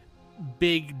of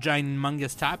big,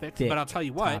 ginormous topics. Thick but I'll tell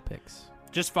you what, Topics.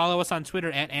 just follow us on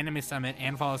Twitter at Anime Summit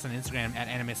and follow us on Instagram at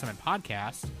Anime Summit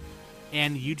Podcast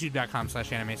and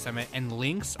youtube.com/Anime Summit. And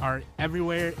links are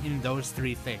everywhere in those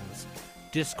 3 things.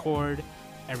 Discord,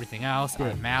 everything else,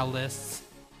 our mail lists,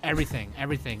 everything.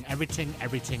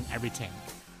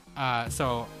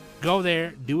 So go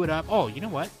there, do it up. Oh, you know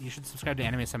what? You should subscribe to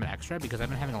Anime Summit Extra because I've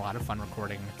been having a lot of fun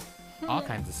recording all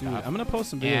kinds of Dude, stuff. I'm gonna post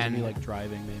some videos of And- me like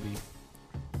driving, maybe.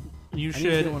 You I need to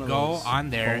should get one of go those on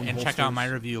there phone and check out my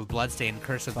holsters. review of Bloodstained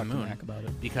Curse of the Fucking Moon hack about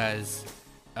it. because,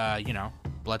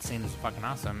 Bloodstained is fucking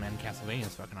awesome and Castlevania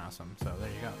is fucking awesome. So there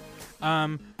you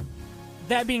go.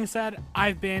 That being said,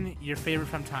 I've been your favorite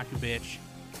from Taku bitch,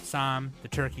 Sam, the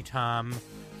Turkey Tom,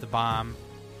 the Bomb,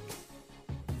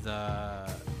 the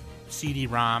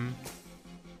CD-ROM,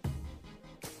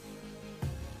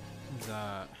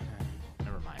 the...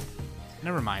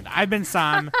 Never mind. I've been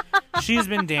Sam. She's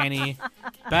been Danny.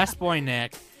 Best boy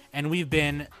Nick. And we've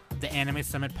been the Anime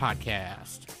Summit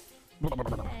Podcast.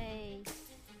 Hey.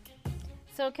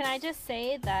 So can I just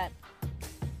say that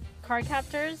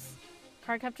Cardcaptor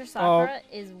Sakura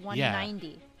is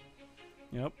 190.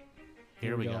 Yep.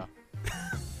 Here we go.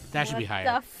 That should be What higher,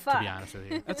 the to fuck? be honest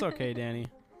with you. That's okay, Danny.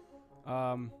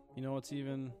 You know what's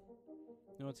even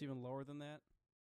lower than that?